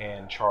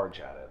 And charge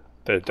at it.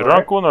 The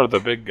drunk one or the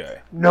big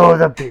guy? No,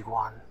 the big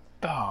one.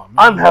 Oh, man.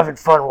 I'm having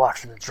fun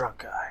watching the drunk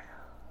guy.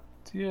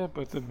 Yeah,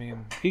 but I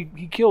mean, he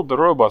killed the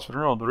robots for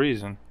no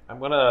reason. I'm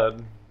going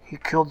to... He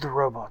killed the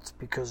robots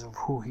because of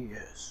who he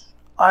is.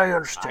 I I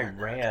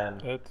understand.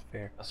 ran. That's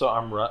fair. So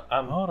I'm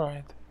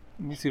Alright.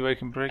 Let me see if I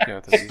can break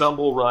out of these.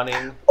 stumble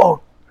running.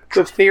 Oh,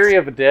 the theory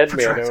of a dead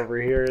man Patricia.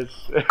 over here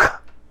is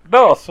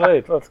No,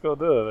 sweet. Let's go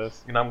do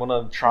this. And I'm going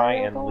to try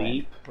and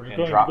leap We're and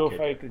going to drop go kick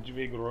fight it. the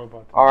big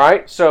robot. all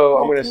right. So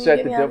I'm Yeah, going to can you set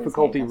get the me out of these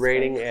difficulty handcuffs,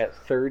 rating please? at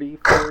 30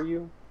 for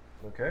you.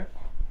 Okay.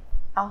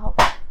 I'll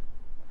help.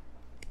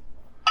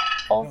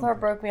 Ulthar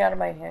broke me out of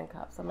my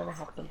handcuffs. I'm gonna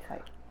help them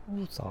fight.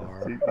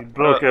 Ulthar. He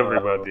broke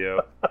everybody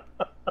out.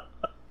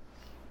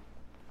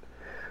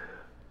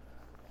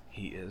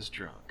 He is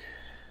drunk.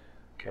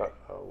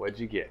 What'd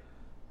you get?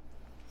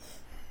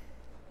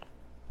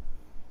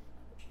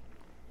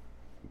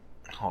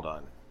 Hold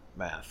on.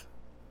 Math.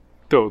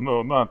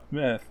 No, not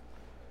math.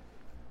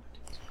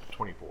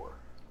 24.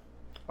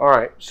 All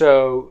right.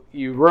 So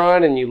you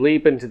run and you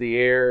leap into the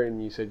air,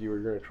 and you said you were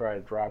going to try to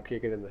drop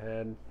kick it in the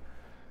head.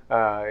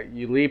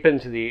 You leap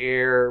into the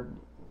air,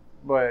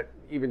 but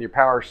even your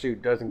power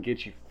suit doesn't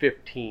get you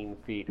 15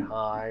 feet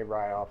high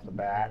right off the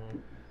bat.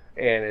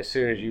 And as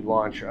soon as you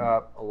launch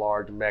up, a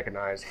large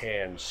mechanized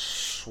hand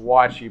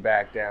swats you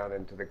back down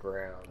into the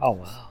ground. Oh,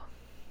 wow.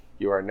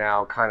 You are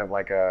now kind of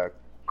like a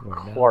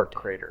Clark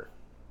crater.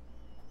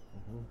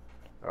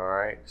 All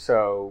right.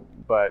 So,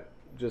 but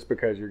just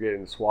because you're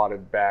getting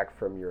swatted back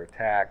from your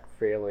attack,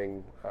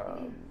 failing,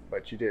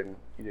 but you didn't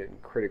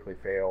critically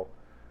fail.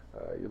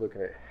 You're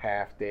looking at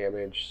half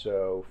damage,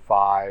 so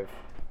 5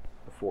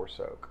 before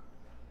soak.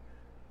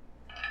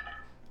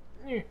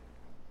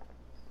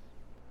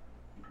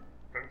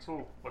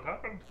 Pencil, what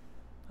happened?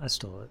 I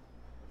stole it.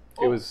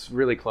 It was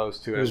really close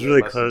to him. It was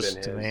really must have close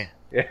been to his. me.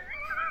 Yeah.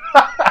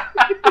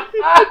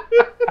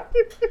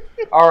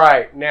 All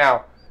right,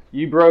 now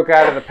you broke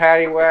out of the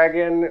paddy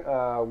wagon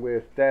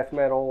with death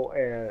metal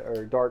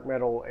or dark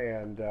metal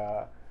and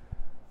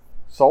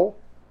soul.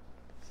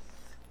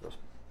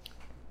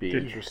 Be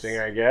interesting,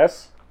 I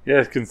guess.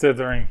 Yes,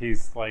 considering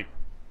he's like,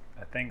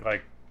 I think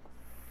like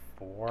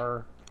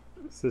 4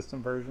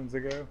 system versions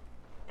ago.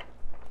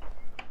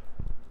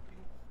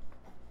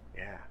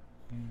 Yeah.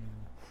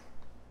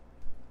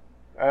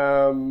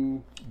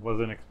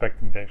 Wasn't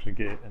expecting to actually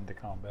get into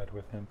combat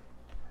with him.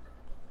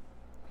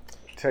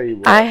 Tell you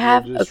what, I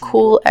have we'll a just-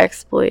 cool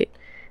exploit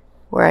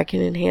where I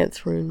can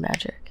enhance rune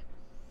magic.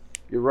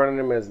 You're running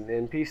him as an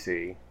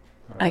NPC.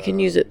 I can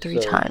use it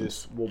 3 so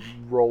times. We'll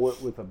roll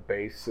it with a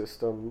base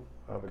system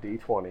of a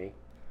D20,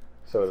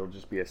 so it'll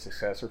just be a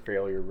success or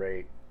failure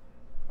rate.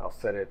 I'll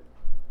set it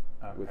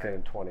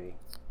within 20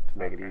 to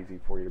make it easy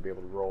for you to be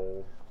able to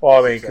roll.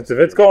 Well, I mean, because if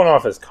it's going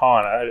off as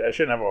con, I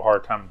shouldn't have a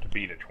hard time to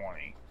beat a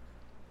 20.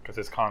 Because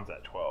his con's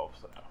at 12,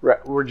 so.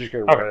 Right, we're just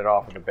going to run it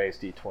off with a base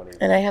D20.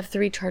 And I have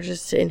 3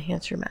 charges to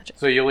enhance your magic.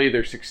 So you'll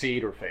either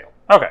succeed or fail.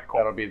 Okay, cool.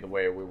 That'll be the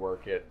way we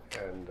work it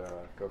and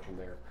go from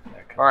there.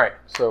 All right,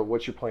 so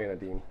what's your plan,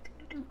 Adim?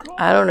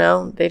 I don't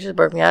know. They just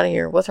broke me out of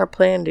here. What's our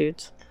plan,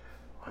 dudes?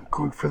 I'm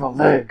going for the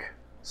leg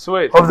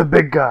Sweet. of the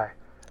big guy.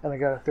 And I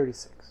got a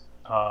 36.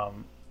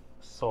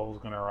 Soul's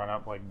going to run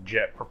up, like,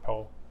 jet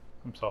propel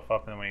himself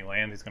up, and then when he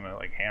lands, he's going to,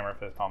 like, hammer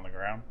fist on the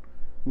ground.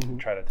 And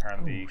try to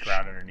turn the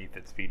ground underneath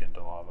its feet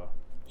into lava.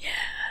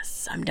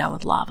 Yes, I'm down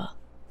with lava.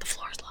 The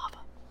floor is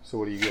lava. So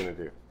what are you going to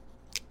do?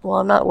 Well,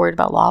 I'm not worried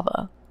about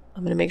lava.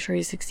 I'm going to make sure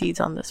he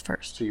succeeds on this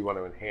first. So you want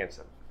to enhance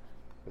him?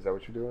 Is that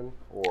what you're doing?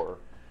 Or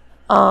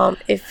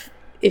If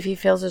he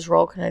fails his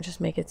roll, can I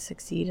just make it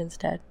succeed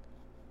instead?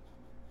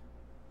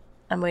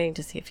 I'm waiting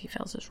to see if he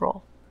fails his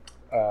roll.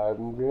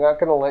 we're not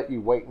going to let you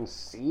wait and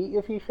see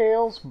if he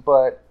fails,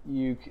 but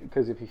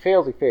because if he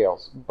fails, he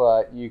fails.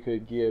 But you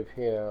could give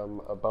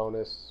him a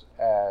bonus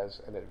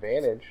as an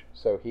advantage,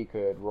 so he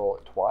could roll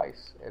it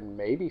twice and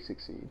maybe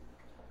succeed.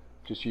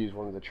 Just use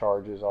one of the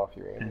charges off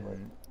your amulet.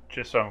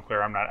 Just so I'm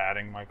clear, I'm not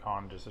adding my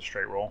con, just a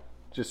straight roll.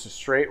 Just a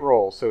straight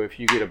roll. So if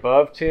you get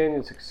above 10,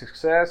 it's a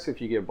success. If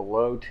you get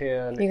below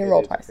 10, You can roll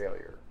it's twice. a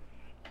failure.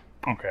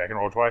 Okay, I can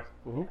roll twice.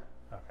 Mm-hmm.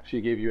 Okay.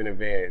 She gave you an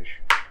advantage.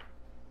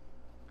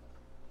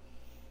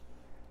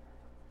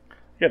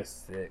 You got a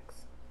 6.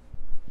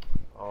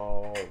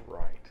 All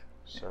right.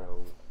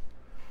 So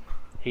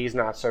he's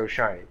not so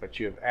shiny, but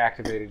you have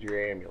activated your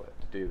amulet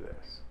to do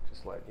this.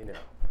 Just letting you know.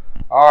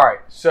 All right.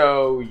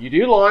 So you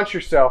do launch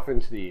yourself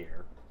into the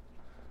air,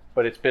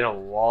 but it's been a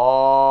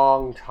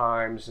long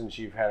time since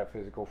you've had a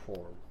physical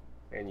form,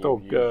 and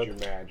you've used your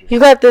magic. You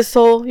got this,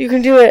 Soul. You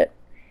can do it.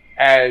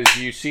 As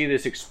you see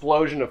this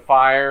explosion of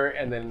fire,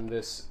 and then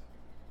this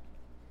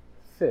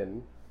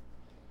thin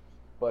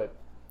but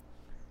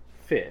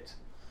fit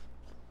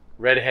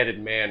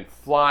red-headed man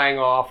flying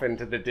off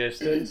into the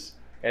distance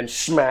and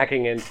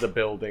smacking into the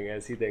building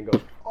as he then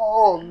goes,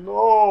 "Oh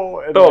no!"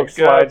 and Oh,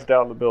 slides God.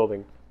 down the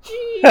building.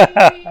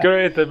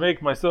 Great, to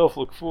make myself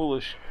look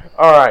foolish.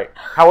 All right.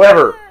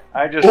 However,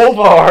 I just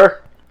Bolvar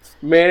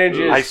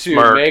manages I to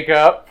smirk. make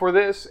up for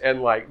this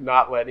and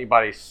not let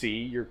anybody see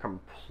your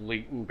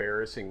complete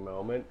embarrassing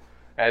moment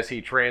as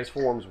he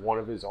transforms one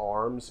of his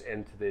arms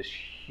into this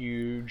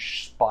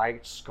huge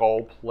spiked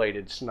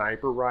skull-plated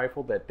sniper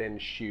rifle that then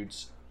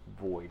shoots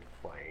void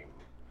flame.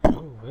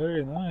 Oh,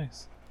 very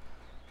nice.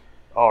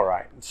 All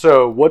right.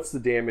 So, what's the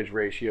damage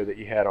ratio that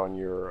you had on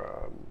your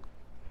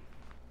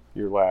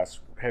last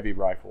heavy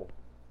rifle?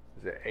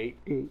 Is it 8?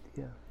 8,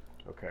 yeah.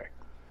 Okay.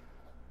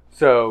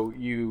 So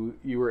you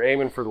were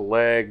aiming for the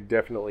leg,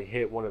 definitely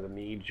hit one of the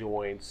knee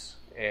joints,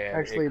 and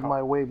Actually,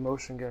 my wave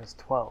motion gun is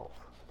 12.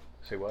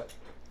 say what?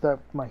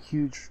 My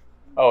huge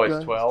Oh, gun it's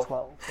is 12.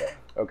 12, yeah.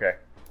 Okay.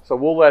 So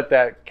we'll let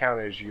that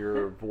count as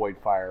your void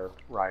fire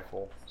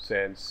rifle,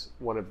 since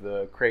one of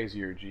the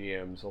crazier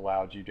GMs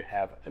allowed you to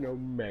have an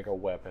Omega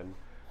weapon.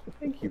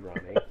 Thank you,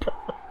 Ronnie.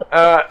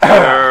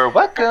 You're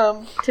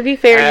welcome. To be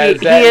fair, As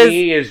he that is.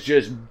 knee is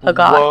just a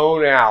god.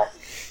 blown out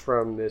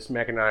from this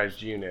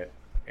mechanized unit,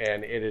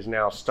 and it is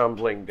now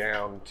stumbling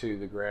down to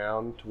the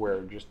ground to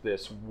where just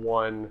this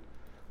one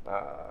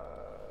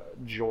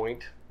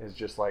joint is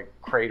just like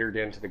cratered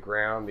into the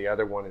ground. The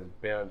other one is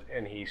bent,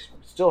 and he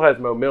still has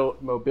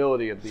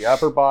mobility of the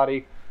upper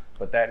body,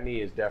 but that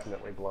knee is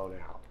definitely blown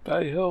out.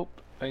 I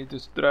helped. I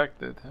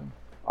distracted him.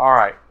 All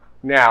right.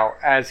 Now,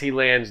 as he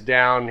lands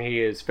down,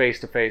 he is face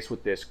to face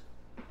with this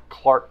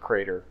Clark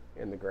crater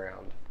in the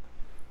ground.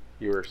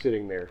 You are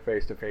sitting there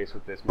face to face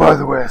with this. By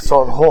the way, I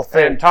saw the whole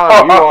thing. And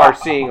Tom, you are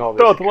seeing all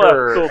this Don't laugh.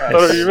 occur. Don't-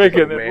 as you're making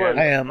it Superman. worse.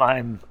 I am.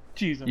 I'm.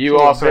 Jeez, I'm You so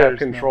also have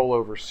embarrassed now. control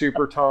over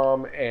Super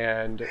Tom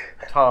and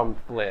Tom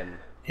Flynn.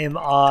 Am Flynn.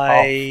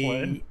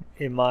 I?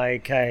 Am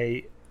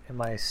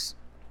I?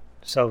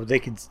 So they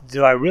can.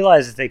 Do I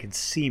realize that they can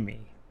see me?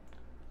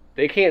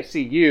 They can't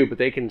see you, but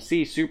they can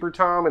see Super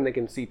Tom and they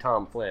can see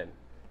Tom Flynn.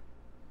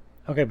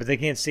 Okay, but they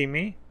can't see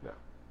me? No.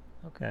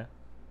 Okay.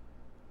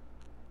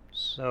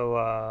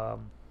 So,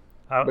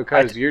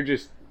 Because you're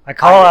just... I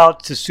call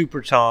out to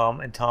Super Tom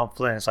and Tom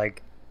Flynn. It's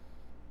like,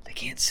 they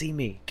can't see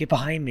me. Get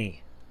behind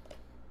me.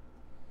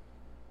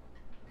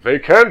 They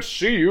can't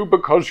see you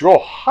because you're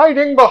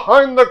hiding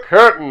behind the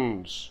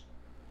curtains.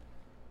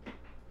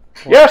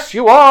 Yes,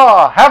 you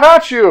are. Have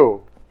at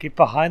you. Get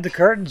behind the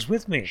curtains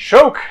with me.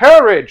 Show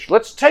courage.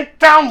 Let's take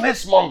down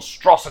this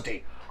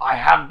monstrosity. I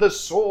have the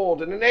sword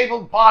and an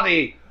able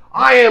body.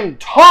 I am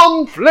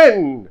Tom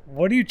Flynn.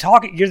 What are you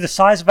talking? You're the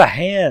size of a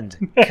hand.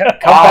 Come A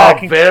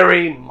back.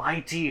 very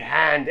mighty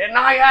hand. And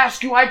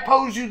I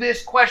pose you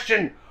this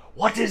question.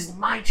 What is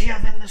mightier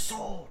than the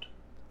sword?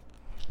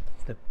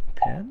 The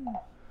pen?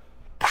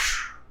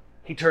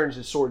 He turns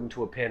his sword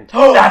into a pin.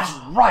 That's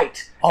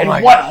right. Oh and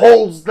my what God.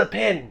 holds the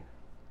pin?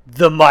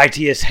 The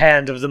mightiest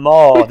hand of them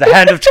all. The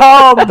hand of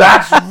Tom.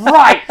 That's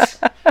right.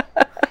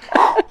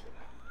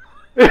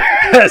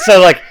 So,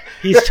 like,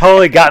 he's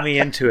totally got me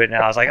into it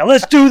now. I was like,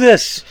 let's do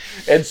this.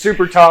 And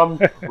Super Tom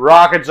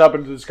rockets up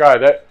into the sky.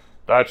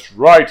 That's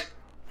right.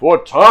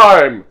 For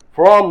time,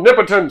 for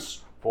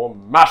omnipotence, for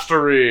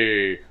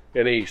mastery.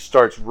 And he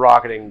starts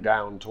rocketing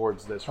down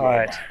towards this All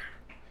robot. right.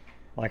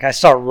 Like, I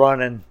start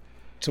running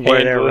to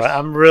where they're Handless. running.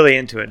 I'm really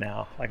into it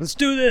now. Like, let's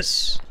do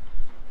this.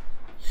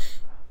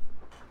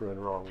 Running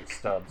wrong with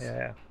Stubbs.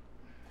 Yeah.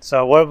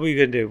 So, what are we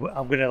going to do?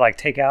 I'm going to, like,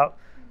 take out...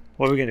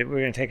 What are we going to do? We're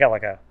going to take out,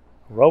 like, a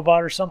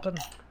robot or something?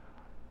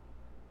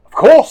 Of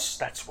course,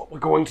 that's what we're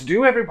going to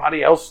do.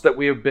 Everybody else that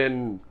we have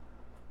been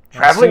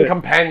traveling do it.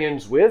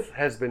 companions with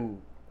has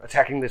been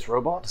attacking this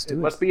robot. do It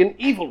it. must be an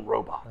evil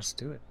robot. Let's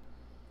do it.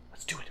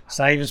 Let's do it. It's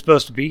not even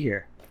supposed to be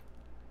here.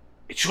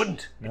 It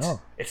shouldn't.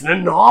 No. It's an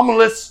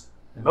anomalous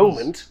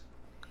moment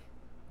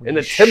in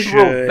the We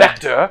temporal should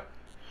vector.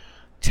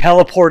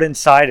 teleport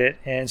inside it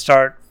and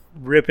start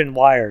ripping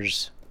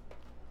wires.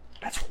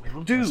 That's what we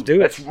will do. Let's do it.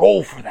 Let's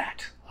roll for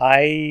that.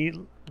 I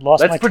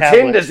lost Let's my pretend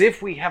tablet. as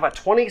if we have a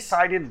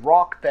 20-sided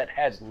rock that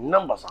has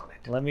numbers on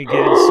it. Let me get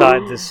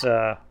inside this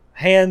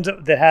hand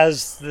that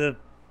has the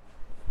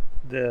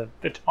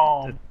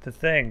Tom.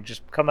 thing.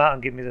 Just come out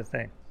and give me the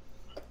thing.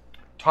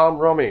 Tom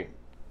Rummy.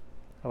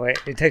 Oh, wait,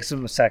 it takes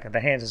him a second. The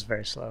hand is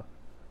very slow.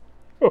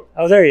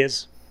 Oh, there he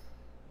is.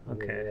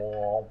 Okay.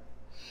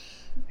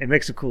 It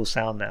makes a cool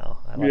sound now.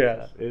 I like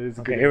that. it is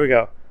Okay, here we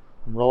go.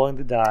 I'm rolling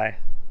the die.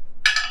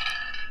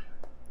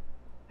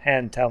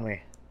 Hand, tell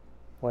me.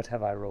 What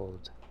have I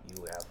rolled?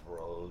 You have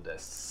rolled a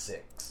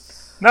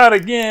 6. Not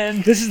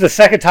again. This is the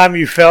second time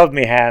you failed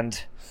me,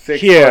 Hand. 6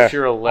 Here, plus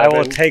your 11. I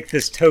will take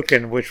this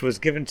token, which was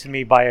given to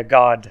me by a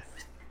god.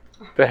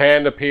 The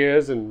hand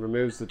appears and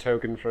removes the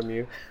token from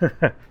you.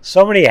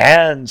 So many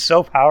hands,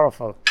 so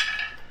powerful.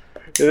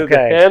 The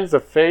Okay. hands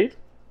of fate.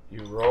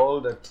 You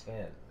rolled a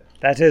 10.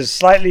 That is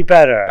slightly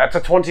better. That's a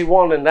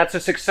 21, and that's a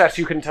success.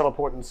 You can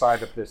teleport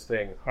inside of this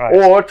thing. Right.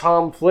 Or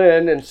Tom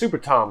Flynn and Super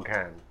Tom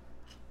can.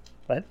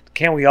 But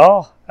can we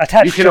all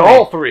attach? You can to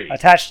all me. three.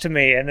 Attach to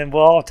me, and then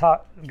we'll all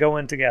go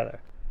in together.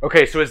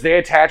 Okay, so as they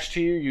attach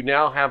to you, you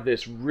now have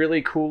this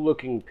really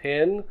cool-looking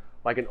pin,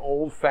 like an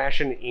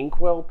old-fashioned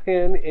inkwell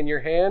pin in your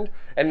hand,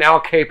 and now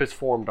a cape is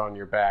formed on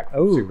your back from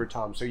Ooh, Super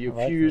Tom. So you've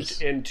I like fused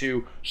this.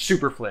 into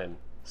Super Flynn.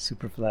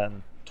 Super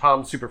Flynn.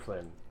 Tom Super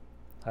Flynn.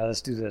 All right,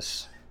 let's do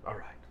this. All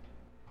right.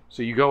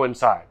 So you go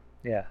inside,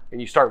 Yeah.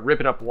 and you start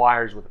ripping up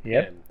wires with a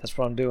Yep. pin. That's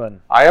what I'm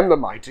doing. I am the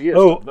mightiest.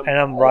 Oh, of them and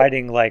I'm all.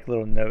 writing like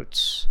little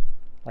notes,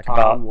 like Tom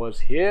about was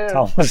here.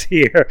 Tom was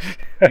here.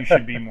 You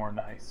should be more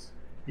nice.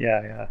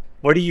 Yeah.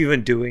 What are you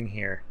even doing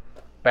here,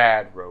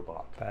 Bad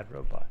robot. bad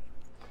robot?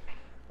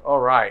 All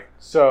right.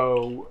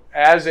 So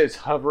as it's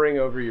hovering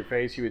over your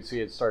face, you would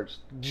see it starts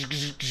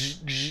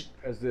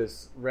as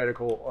this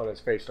reticle on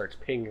its face starts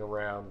pinging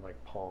around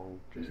like Pong.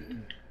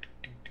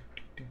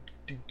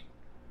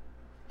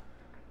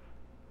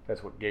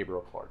 That's what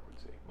Gabriel Clark would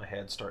see. My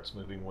head starts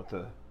moving with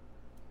the...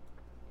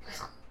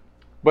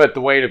 But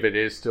the weight of it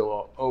is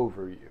still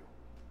over you.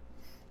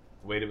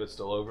 weight of it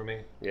still over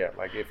me. Yeah,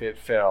 like if it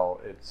fell,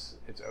 it's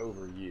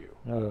over you.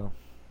 Oh,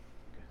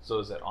 So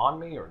is it on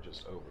me or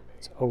just over me?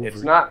 it's over.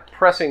 It's not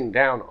pressing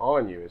down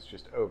on you, it's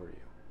just over you.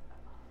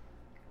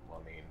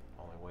 Well, I mean,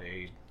 only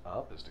way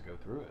up is to go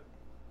through it.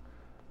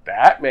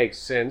 That makes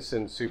sense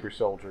in super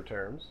soldier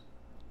terms.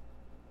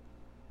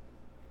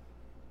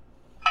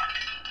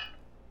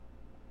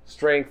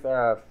 Strength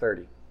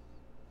 30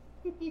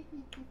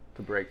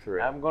 to break through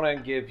it. I'm gonna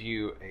give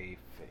you a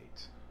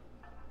fate.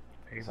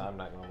 Because I'm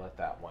not gonna let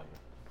that one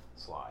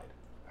slide.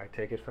 I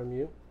take it from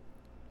you.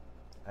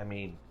 I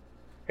mean,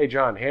 Hey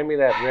John, hand me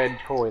that red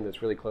coin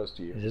that's really close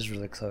to you. It is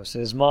really close.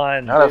 It is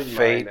mine. not a It is mine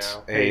fate,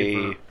 now.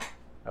 a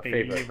A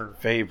favor.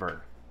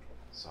 favor.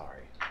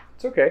 Sorry.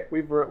 It's okay.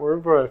 We've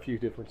run a few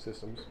different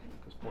systems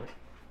at this point.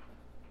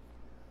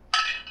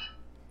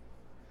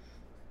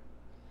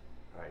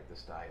 Alright,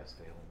 this die is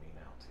failing me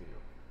now too.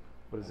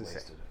 What does I this say?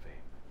 wasted a fate.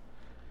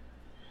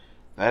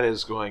 That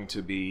is going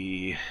to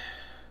be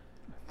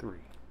 3.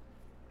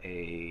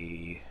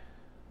 a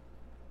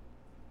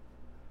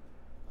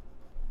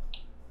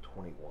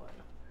 21.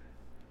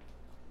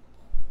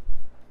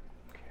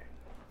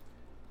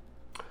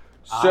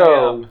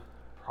 So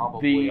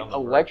probably the on the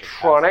verge of passing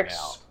electronics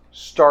out.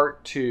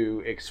 start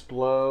to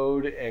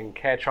explode and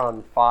catch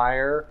on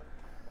fire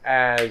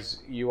as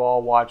you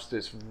all watch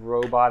this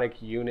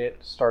robotic unit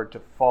start to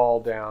fall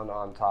down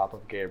on top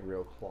of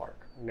Gabriel Clark.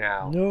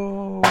 Now,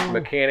 No.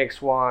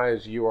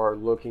 mechanics-wise, you are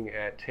looking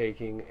at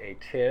taking a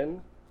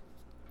 10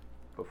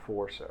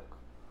 before soak.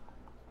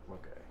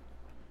 Okay.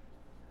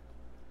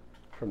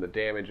 From the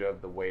damage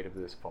of the weight of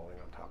this falling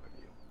on top of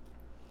you.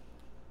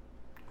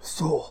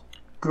 Soul,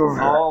 get over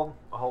here.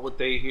 All what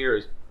they hear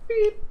is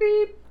beep,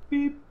 beep,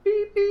 beep,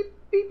 beep, beep,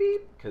 beep,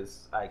 beep.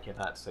 Because I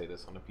cannot say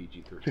this on a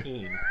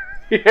PG-13.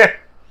 Yeah.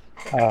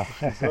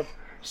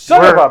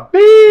 Son Where- of a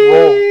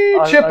bee!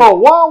 Roll-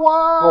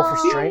 Chippewa! roll for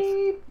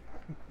strength.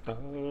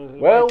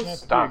 Well,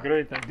 That's stop. a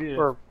great idea.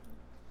 Or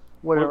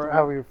whatever.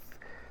 How we.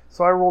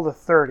 So I rolled a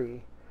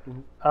 30.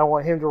 I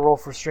want him to roll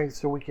for strength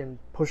so we can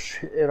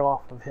push it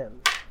off of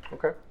him.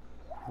 Okay.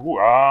 Ooh,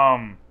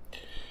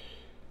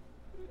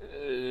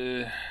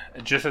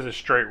 just as a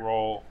straight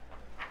roll,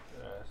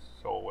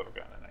 Soul would have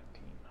gotten a 19.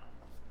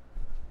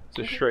 It's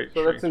a straight.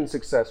 So that's straight. in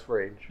success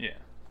range. Yeah.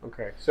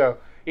 Okay. So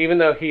even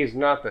though he's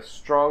not the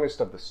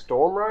strongest of the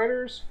Storm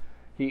Riders,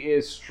 he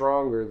is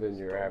stronger than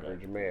your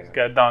average man.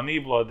 Got Donnie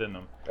blood in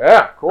him.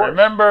 Yeah, of course.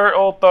 Remember,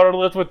 old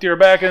Thunderlift, with your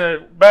back in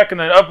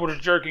an upwards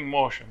jerking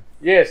motion.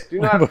 Yes. Do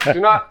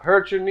not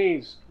hurt your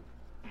knees.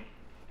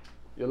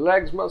 Your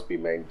legs must be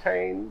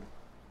maintained.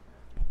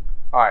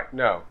 All right.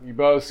 No, you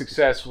both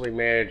successfully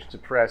managed to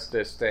press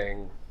this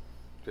thing.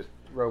 Just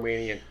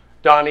Romanian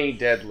Donnie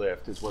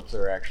deadlift is what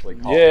they're actually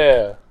called.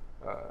 Yeah.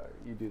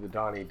 You do the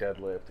Donnie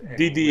deadlift. And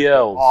DDLs.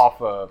 lift him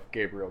off of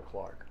Gabriel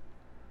Clark,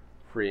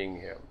 freeing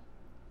him.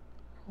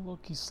 Look,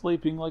 he's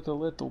sleeping like a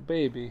little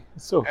baby.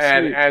 It's so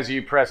And sweet. as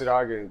you press it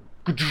on,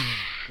 it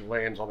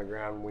lands on the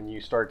ground when you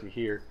start to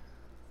hear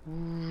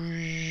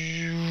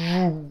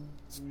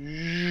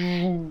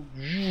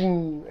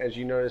as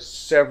you notice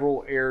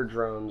several air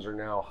drones are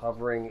now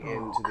hovering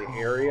into the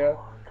area,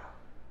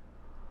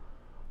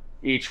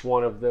 each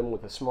one of them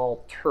with a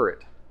small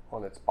turret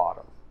on its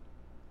bottom,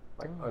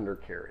 like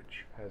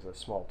undercarriage has a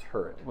small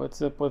turret.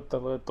 What's up with the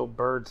little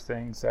bird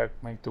things that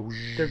make the...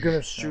 They're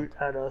gonna shoot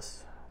at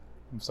us.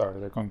 I'm sorry,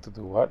 they're going to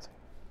do what?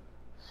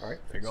 All right.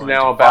 They're So going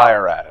now to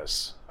fire at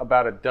us.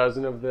 about a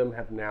dozen of them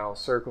have now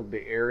circled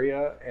the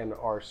area and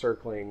are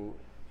circling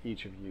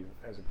each of you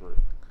as a group.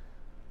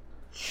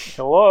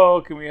 Hello,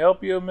 can we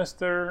help you,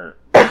 Mr.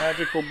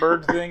 Magical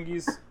Bird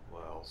Thingies?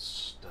 Well,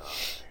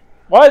 stuff.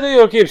 Why do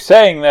you keep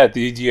saying that? Do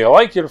you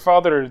like your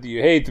father or do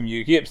you hate him?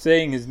 You keep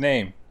saying his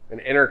name. An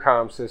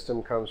intercom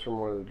system comes from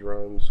one of the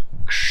drones.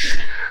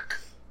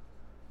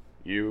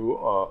 You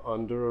are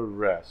under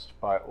arrest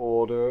by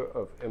order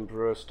of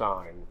Emperor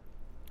Stein.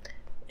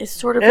 It's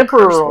sort of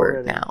Emperor a curse word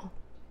already. now.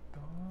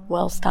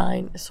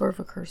 Wellstein is sort of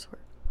a curse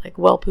word. Like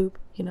well poop,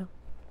 you know?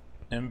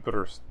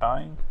 Emperor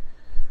Stein?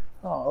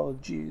 Oh,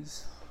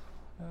 jeez.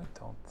 That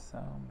don't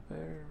sound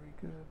very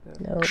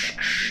good. No.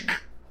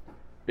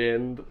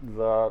 Bend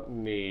the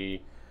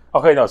knee.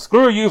 Okay, no,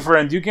 screw you,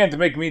 friend. You can't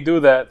make me do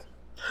that.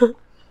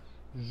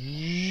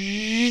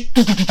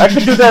 I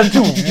can do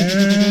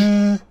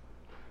that too.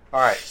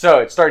 Alright, so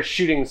it starts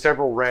shooting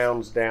several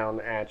rounds down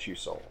at you,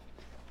 Soul.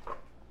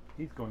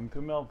 He's going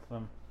to melt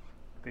them.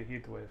 The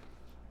heat wave.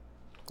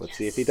 Let's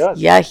see if he does.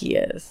 Yeah, he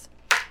is.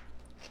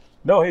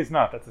 No, he's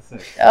not. That's a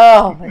 6.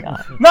 Oh my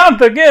god.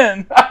 Not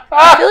again!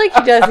 I feel like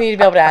he does need to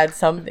be able to add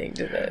something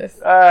to this.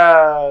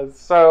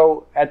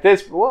 So at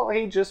this, well,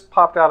 he just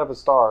popped out of a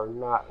star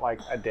not like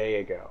a day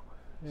ago.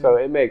 So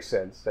it makes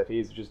sense that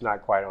he's just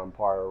not quite on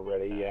par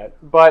already yet.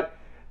 But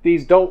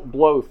these don't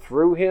blow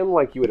through him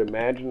like you would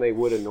imagine they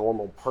would a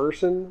normal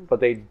person,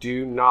 but they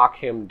do knock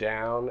him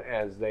down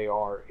as they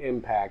are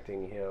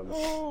impacting him.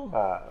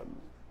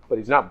 But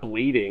he's not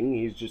bleeding.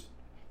 He's just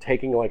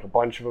taking like a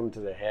bunch of them to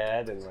the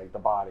head and like the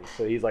body.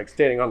 So he's like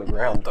standing on the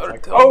ground. Don't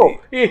Like, tell oh, me.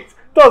 it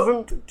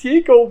doesn't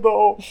tickle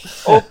though.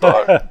 Oh,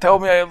 God, tell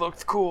me I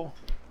looked cool.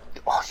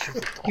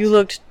 You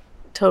looked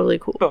totally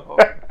cool. Oh,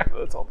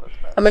 that's all that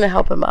matters. I'm gonna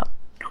help him up.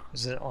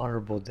 It's an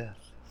honorable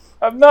death.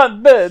 I'm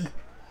not dead.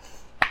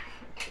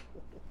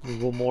 We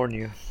will mourn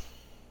you.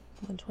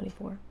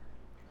 124.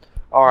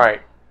 All right,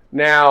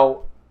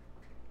 now,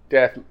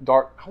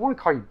 dark. I want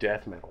to call you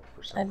death metal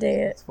for some I reason. dig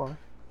it. It's fine.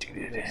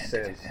 Makes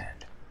sense.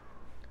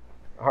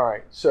 All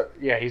right, so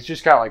yeah, he's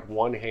just got like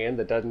one hand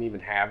that doesn't even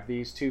have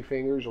these two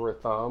fingers or a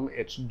thumb.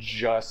 It's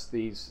just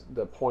the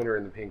pointer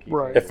and the pinky.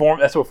 Right. finger.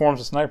 That's what forms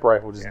a sniper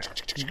rifle.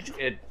 Just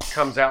It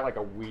comes out like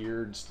a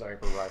weird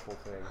sniper rifle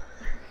thing.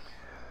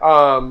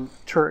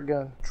 Turret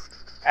gun.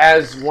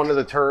 As one of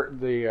the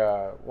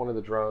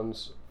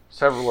drones,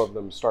 several of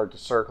them start to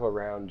circle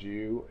around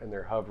you, and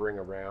they're hovering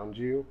around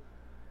you.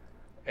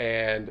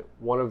 And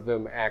one of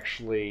them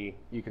actually,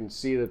 you can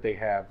see that they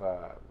have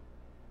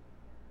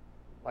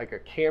like a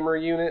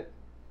camera unit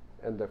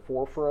in the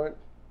forefront,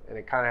 and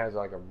it kind of has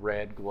like a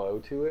red glow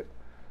to it.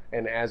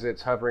 And as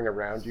it's hovering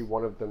around you,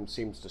 one of them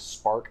seems to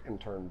spark and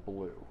turn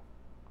blue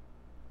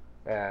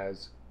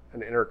as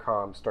an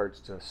intercom starts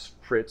to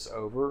spritz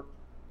over.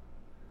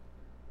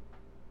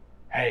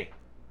 Hey,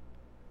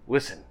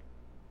 Listen,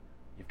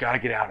 you've got to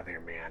get out of there,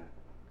 man.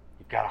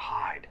 You've got to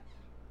hide.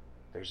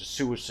 There's a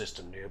sewer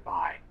system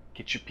nearby.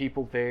 Get your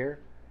people there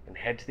and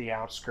head to the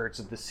outskirts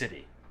of the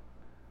city.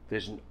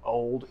 There's an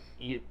old,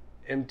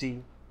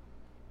 empty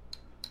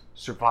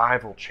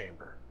survival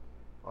chamber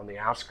on the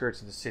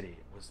outskirts of the city.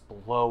 It was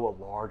below a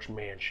large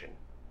mansion.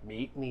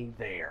 Meet me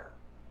there.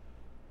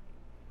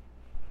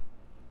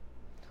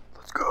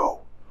 Let's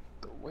go.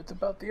 What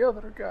about the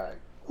other guy?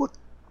 What?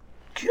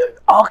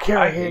 I'll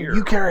carry him.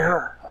 You carry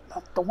her.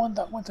 Not the one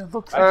that went and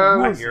looked like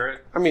I hear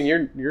it. I mean,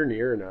 you're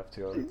near enough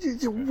to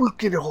him. We'll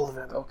get a hold of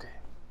him. Okay.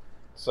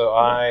 So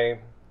I,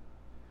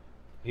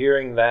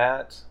 hearing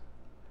that,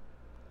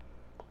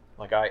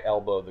 like I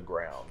elbow the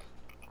ground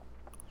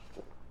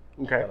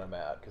Okay. that I'm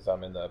at because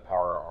I'm in the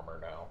power armor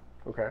now.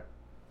 Okay.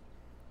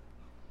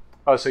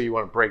 Oh, so you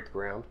want to break the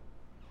ground?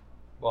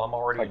 Well, I'm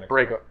already in Like a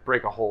crater.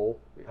 break a hole?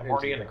 I'm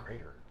already in the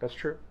crater. That's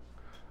true.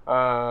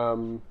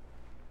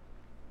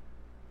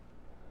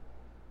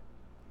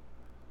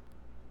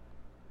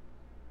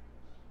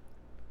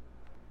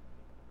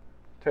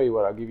 Tell you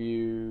what, I'll give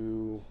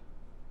you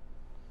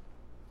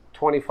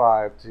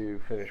 25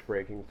 to finish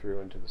breaking through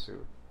into the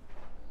sewer.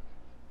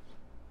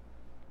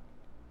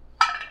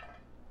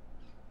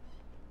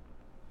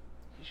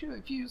 You should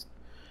have used.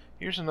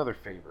 Here's another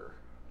favor.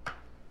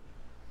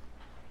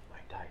 My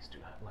dice do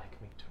not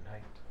like me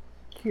tonight.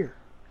 Here,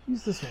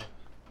 use this one.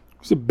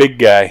 He's a big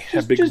guy.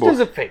 A big Just boy. as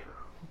a favor.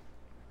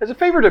 As a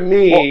favor to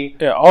me,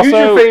 Well, yeah, also- use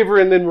your favor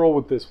and then roll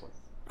with this one.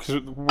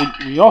 Because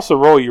we also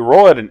roll. You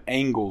roll at an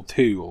angle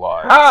too a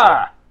lot.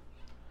 Ah!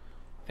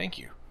 Thank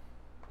you.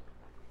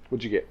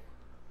 What'd you get?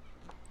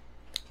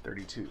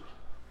 32.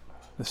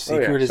 The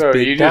secret is So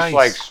big you dice. just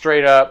like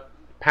straight up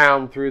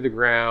pound through the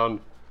ground,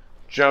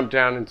 jump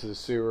down into the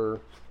sewer.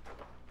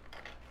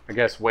 I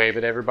guess wave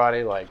at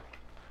everybody like,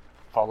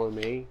 follow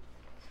me.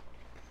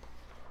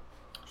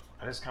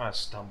 I just kind of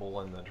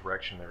stumble in the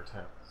direction they're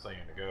saying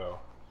to go.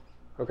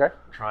 Okay.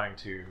 Trying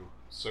to.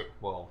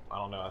 Well, I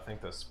don't know. I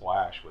think the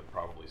splash would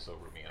probably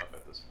sober me up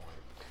at this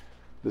point.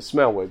 The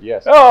smell would,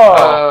 yes.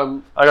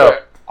 Oh! I go,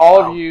 all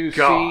 "Oh, of you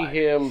God." see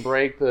him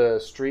break the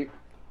street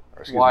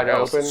Or excuse wide me, that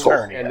was open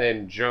Sarnia. and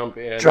then jump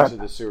into Jump.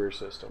 the sewer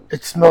system.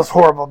 It smells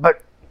horrible,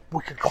 but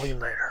we can clean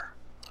later.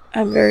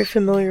 I'm very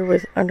familiar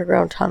with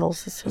underground tunnel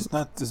systems. It's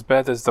not as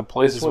bad as the This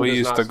places one we does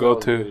used not to go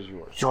smell as good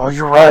to. as yours.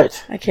 You're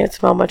right. I can't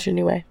smell much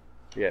anyway.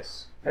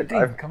 Yes.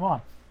 Dean, come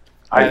on.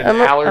 I had an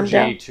I'm allergy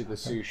down. to the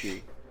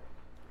sushi.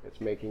 It's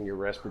making your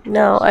respiratory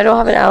No, I don't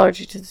have an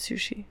allergy to the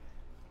sushi.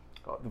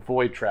 The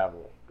void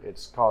travel.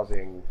 It's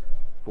causing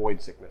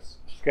void sickness.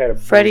 She's got a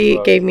Freddie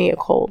blue gave me a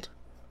cold.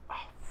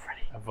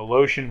 A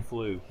Velocian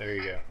flu. There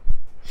you go.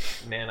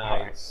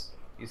 Nanites.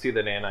 You see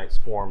the nanites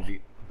form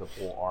the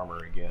full armor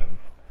again,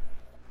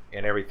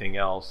 and everything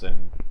else,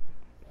 and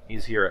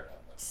he's here.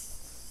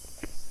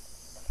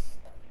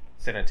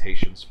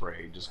 Sanitation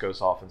spray just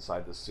goes off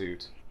inside the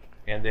suit,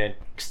 and then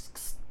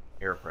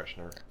air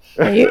freshener.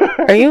 Are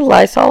you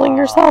Lysoling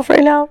yourself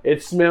right now?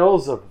 It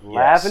smells of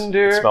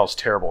lavender. Yes, it smells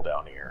terrible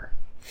down here.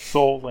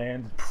 Soul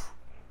Land.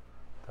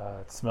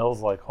 It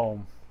smells like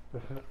home.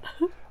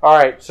 All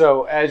right,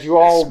 so as you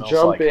all smells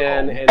jump like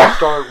in home. and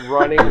start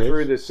running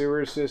through the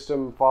sewer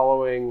system,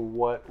 following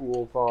what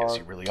Guess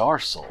you really are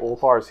soul.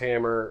 Ulfar's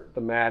hammer,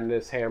 the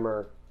madness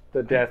hammer,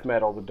 the death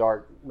metal, the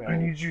dark metal. I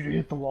need you to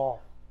hit the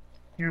wall.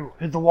 You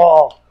hit the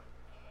wall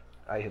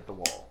I hit the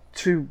wall.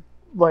 to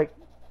like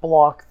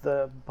block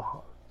the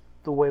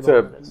way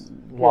to behind us.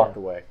 block Yeah. the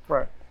way.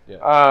 Right.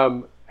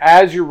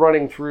 As you're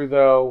running through,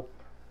 though,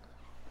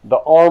 the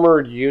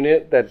armored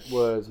unit that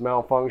was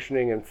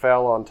malfunctioning and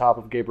fell on top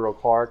of Gabriel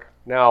Clark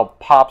now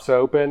pops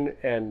open,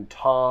 and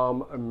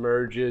Tom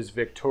emerges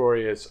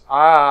victorious.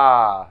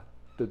 Ah,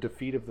 the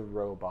defeat of the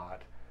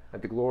robot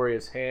at the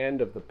glorious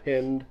hand of the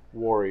pinned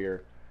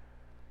warrior.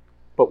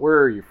 But where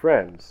are your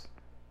friends?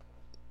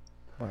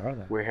 Where are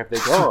they? Where have they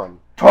gone?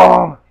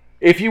 Tom.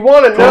 If you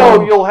want to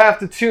know, you'll have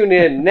to tune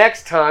in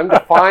next time to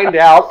find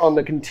out on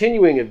the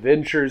continuing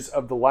adventures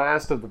of the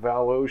last of the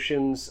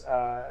Valosians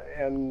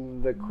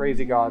and the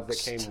crazy gods that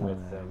came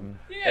with them.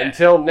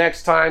 Until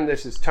next time,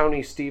 this is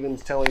Tony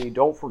Stevens telling you,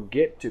 don't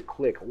forget to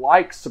click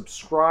like,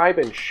 subscribe,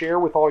 and share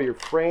with all your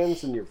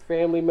friends and your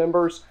family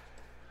members.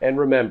 And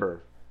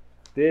remember,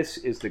 this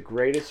is the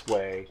greatest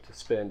way to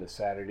spend a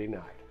Saturday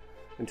night.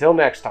 Until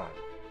next time.